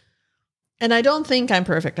expect, and I don't think I'm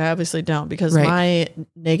perfect. I obviously don't because my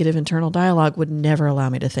negative internal dialogue would never allow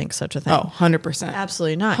me to think such a thing. Oh, 100%.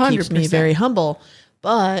 Absolutely not. 100%. Keeps me very humble.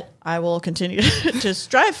 But I will continue to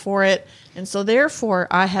strive for it. And so therefore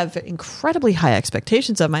I have incredibly high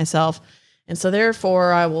expectations of myself. And so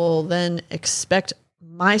therefore I will then expect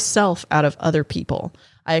myself out of other people.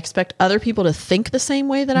 I expect other people to think the same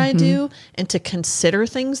way that I do and to consider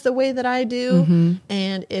things the way that I do.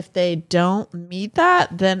 And if they don't meet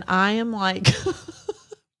that, then I am like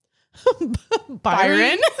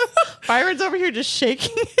Byron. Byron's over here just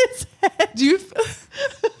shaking his head.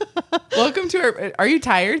 Welcome to are you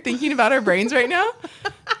tired thinking about our brains right now?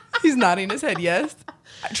 He's nodding his head. Yes.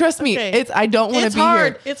 Trust me. Okay. I don't want to be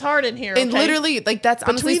hard. here. It's hard in here. And literally like that's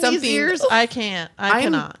honestly Between something these years, I cannot.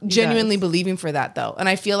 I'm genuinely believing for that though. And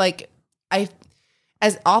I feel like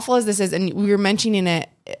as awful as this is, and we were mentioning it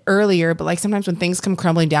earlier, but like sometimes when things come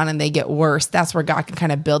crumbling down and they get worse, that's where God can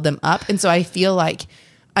kind of build them up. And so I feel like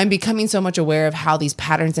I'm becoming so much aware of how these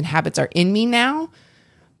patterns and habits are in me now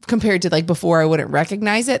compared to like before I wouldn't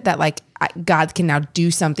recognize it, that like God can now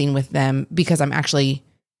do something with them because I'm actually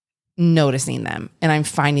noticing them and I'm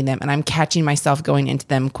finding them and I'm catching myself going into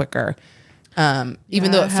them quicker.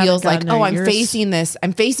 Even though it feels like, oh, I'm facing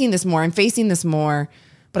this more.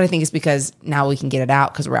 But I think it's because now we can get it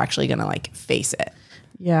out because we're actually going to like face it.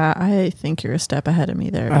 Yeah, I think you're a step ahead of me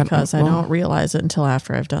there because I don't realize it until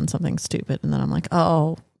after I've done something stupid. And then I'm like,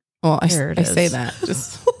 oh, well, I say that.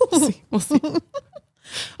 Just we'll see.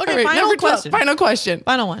 Okay, right, final question. Final question.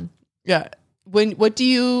 Final one. Yeah. What do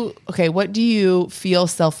you feel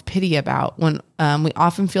self-pity about when we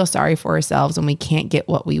often feel sorry for ourselves when we can't get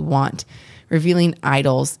what we want, revealing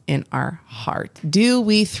idols in our heart? Do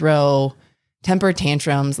we throw temper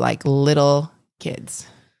tantrums like little kids?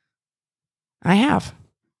 I have.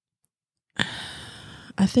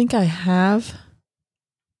 I think I have.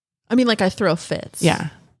 I mean, like I throw fits. Yeah.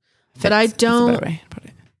 But I don't. That's a better way to put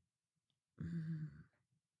it.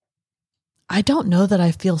 I don't know that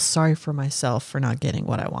I feel sorry for myself for not getting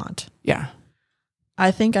what I want. Yeah.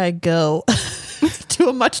 I think I go to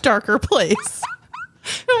a much darker place.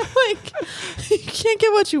 I'm like, you can't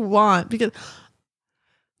get what you want because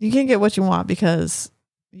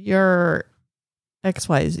you're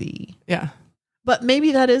XYZ. Yeah. But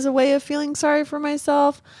maybe that is a way of feeling sorry for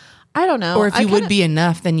myself. I don't know. Or if you would be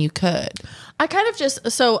enough, then you could. I kind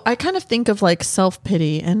of think of like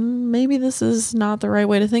self-pity, and maybe this is not the right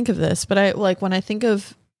way to think of this, but I like when I think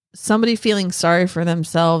of somebody feeling sorry for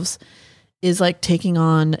themselves is like taking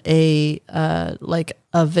on a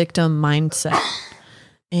victim mindset.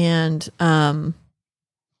 And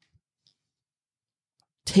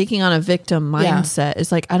taking on a victim mindset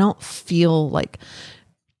is like, I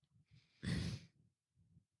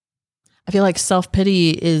I feel like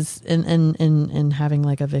self-pity is and having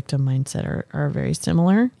like a victim mindset are very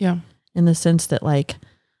similar. Yeah. In the sense that like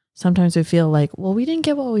sometimes we feel like, well, we didn't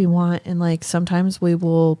get what we want. And like sometimes we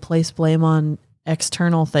will place blame on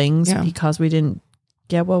external things because we didn't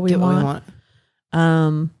get what we want.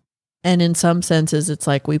 And in some senses, it's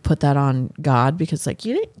like we put that on God because like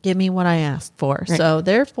you didn't give me what I asked for. Right. So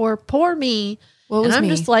therefore, poor me. And I'm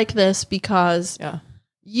just like this because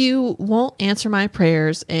you won't answer my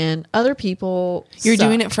prayers and other people. You're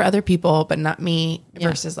doing it for other people, but not me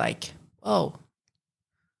versus like, oh.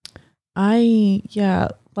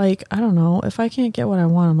 Like, I don't know. If I can't get what I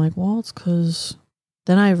want, I'm like, well, it's because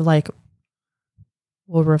then I've like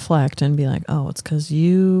will reflect and be like, oh, it's because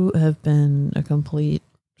you have been a complete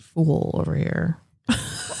fool over here.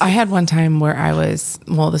 I had one time where I was,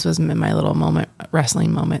 this was in my little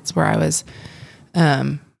wrestling moments where I was,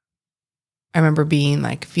 I remember being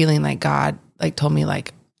like, feeling like God like told me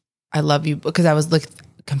like, I love you, because I was like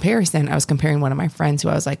I was comparing one of my friends who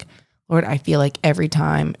I was like, Lord, I feel like every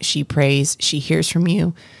time she prays, she hears from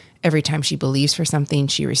you. Every time she believes for something,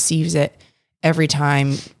 she receives it. Every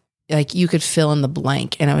time, like you could fill in the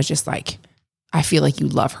blank. And I was just like, I feel like you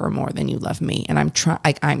love her more than you love me. And I'm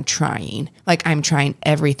trying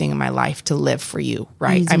everything in my life to live for you.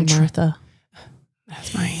 Right. Easy, Martha.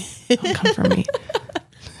 That's don't come for me.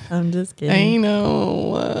 I'm just kidding. I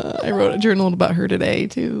know. I wrote a journal about her today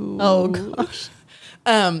too. Oh gosh.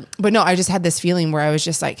 But no, I just had this feeling where I was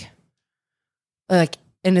just like, and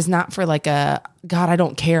it's not for like God, I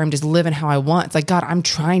don't care. I'm just living how I want. It's like, God, I'm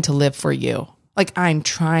trying to live for you. Like I'm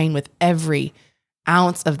trying with every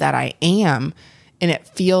ounce of that I am. And it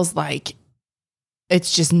feels like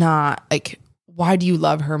it's just not like, why do you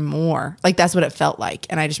love her more? Like, that's what it felt like.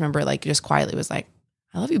 And I just remember like just quietly was like,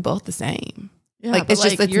 I love you both the same. Yeah, like it's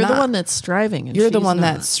just, it's you're the one that's striving. And you're the one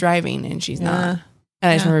that's striving and she's not.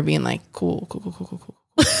 And I just remember being like, cool.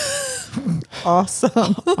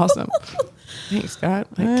 Awesome. Thanks, God.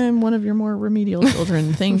 Like, I'm one of your more remedial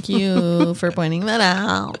children. Thank you for pointing that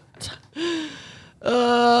out.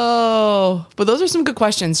 Oh, but those are some good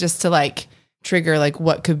questions just to like trigger like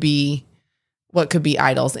what could be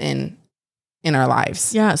idols in our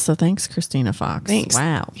lives. Yeah. So thanks, Christina Fox. Thanks.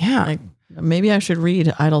 Wow. Yeah. Like, maybe I should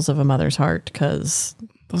read Idols of a Mother's Heart because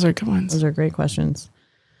those are good ones. Those are great questions.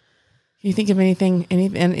 Can you think of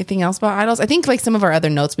anything else about idols? I think like some of our other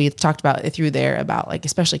notes we talked about it through there about like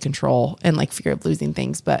especially control and like fear of losing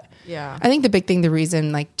things. But yeah, I think the big thing, the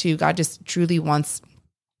reason like too, God just truly wants,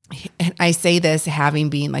 and I say this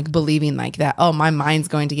having been like believing like that, oh, my mind's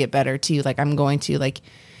going to get better too. Like I'm going to like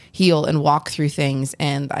heal and walk through things.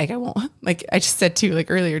 And like, I won't, like I just said too,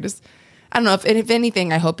 like earlier, just, I don't know if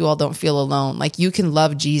anything, I hope you all don't feel alone. Like you can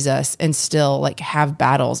love Jesus and still like have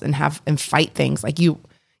battles and fight things. Like you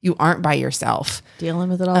aren't by yourself. Dealing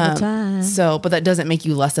with it all the time. So, but that doesn't make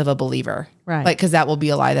you less of a believer. Right. Like, cause that will be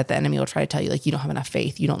a lie that the enemy will try to tell you. Like, you don't have enough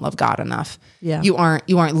faith. You don't love God enough. Yeah. You aren't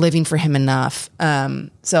living for him enough.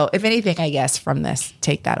 So if anything, I guess from this,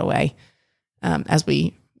 take that away. As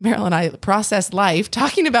Meryl and I process life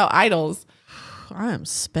talking about idols. I am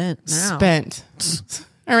spent now.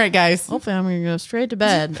 All right, guys. Hopefully I'm going to go straight to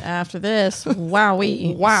bed after this. Wow.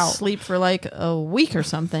 Sleep for like a week or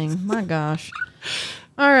something. My gosh.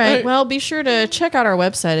 All right. Well, be sure to check out our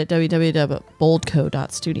website at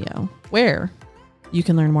www.boldco.studio, where you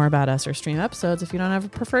can learn more about us or stream episodes if you don't have a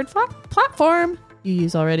preferred platform you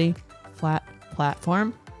use already.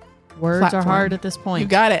 Platform. Words are hard at this point. You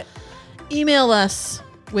got it. Email us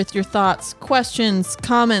with your thoughts, questions,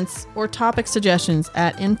 comments, or topic suggestions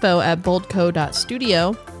at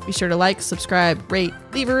info@boldco.studio. Be sure to like, subscribe, rate,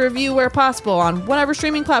 leave a review where possible on whatever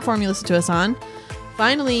streaming platform you listen to us on.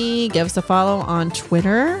 Finally, give us a follow on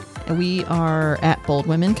Twitter. We are at Bold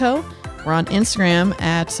Women Co. We're on Instagram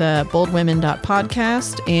at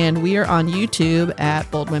boldwomen.podcast, and we are on YouTube at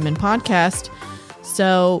Bold Women Podcast.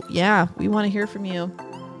 So, yeah, we want to hear from you.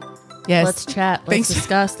 Yes. Let's chat. Let's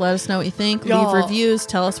discuss. Let us know what you think. Leave reviews.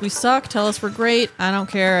 Tell us we suck. Tell us we're great. I don't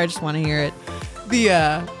care. I just want to hear it.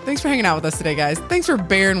 Thanks for hanging out with us today, guys. Thanks for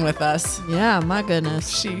bearing with us. Yeah, my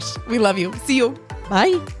goodness. Sheesh. We love you. See you.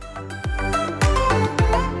 Bye.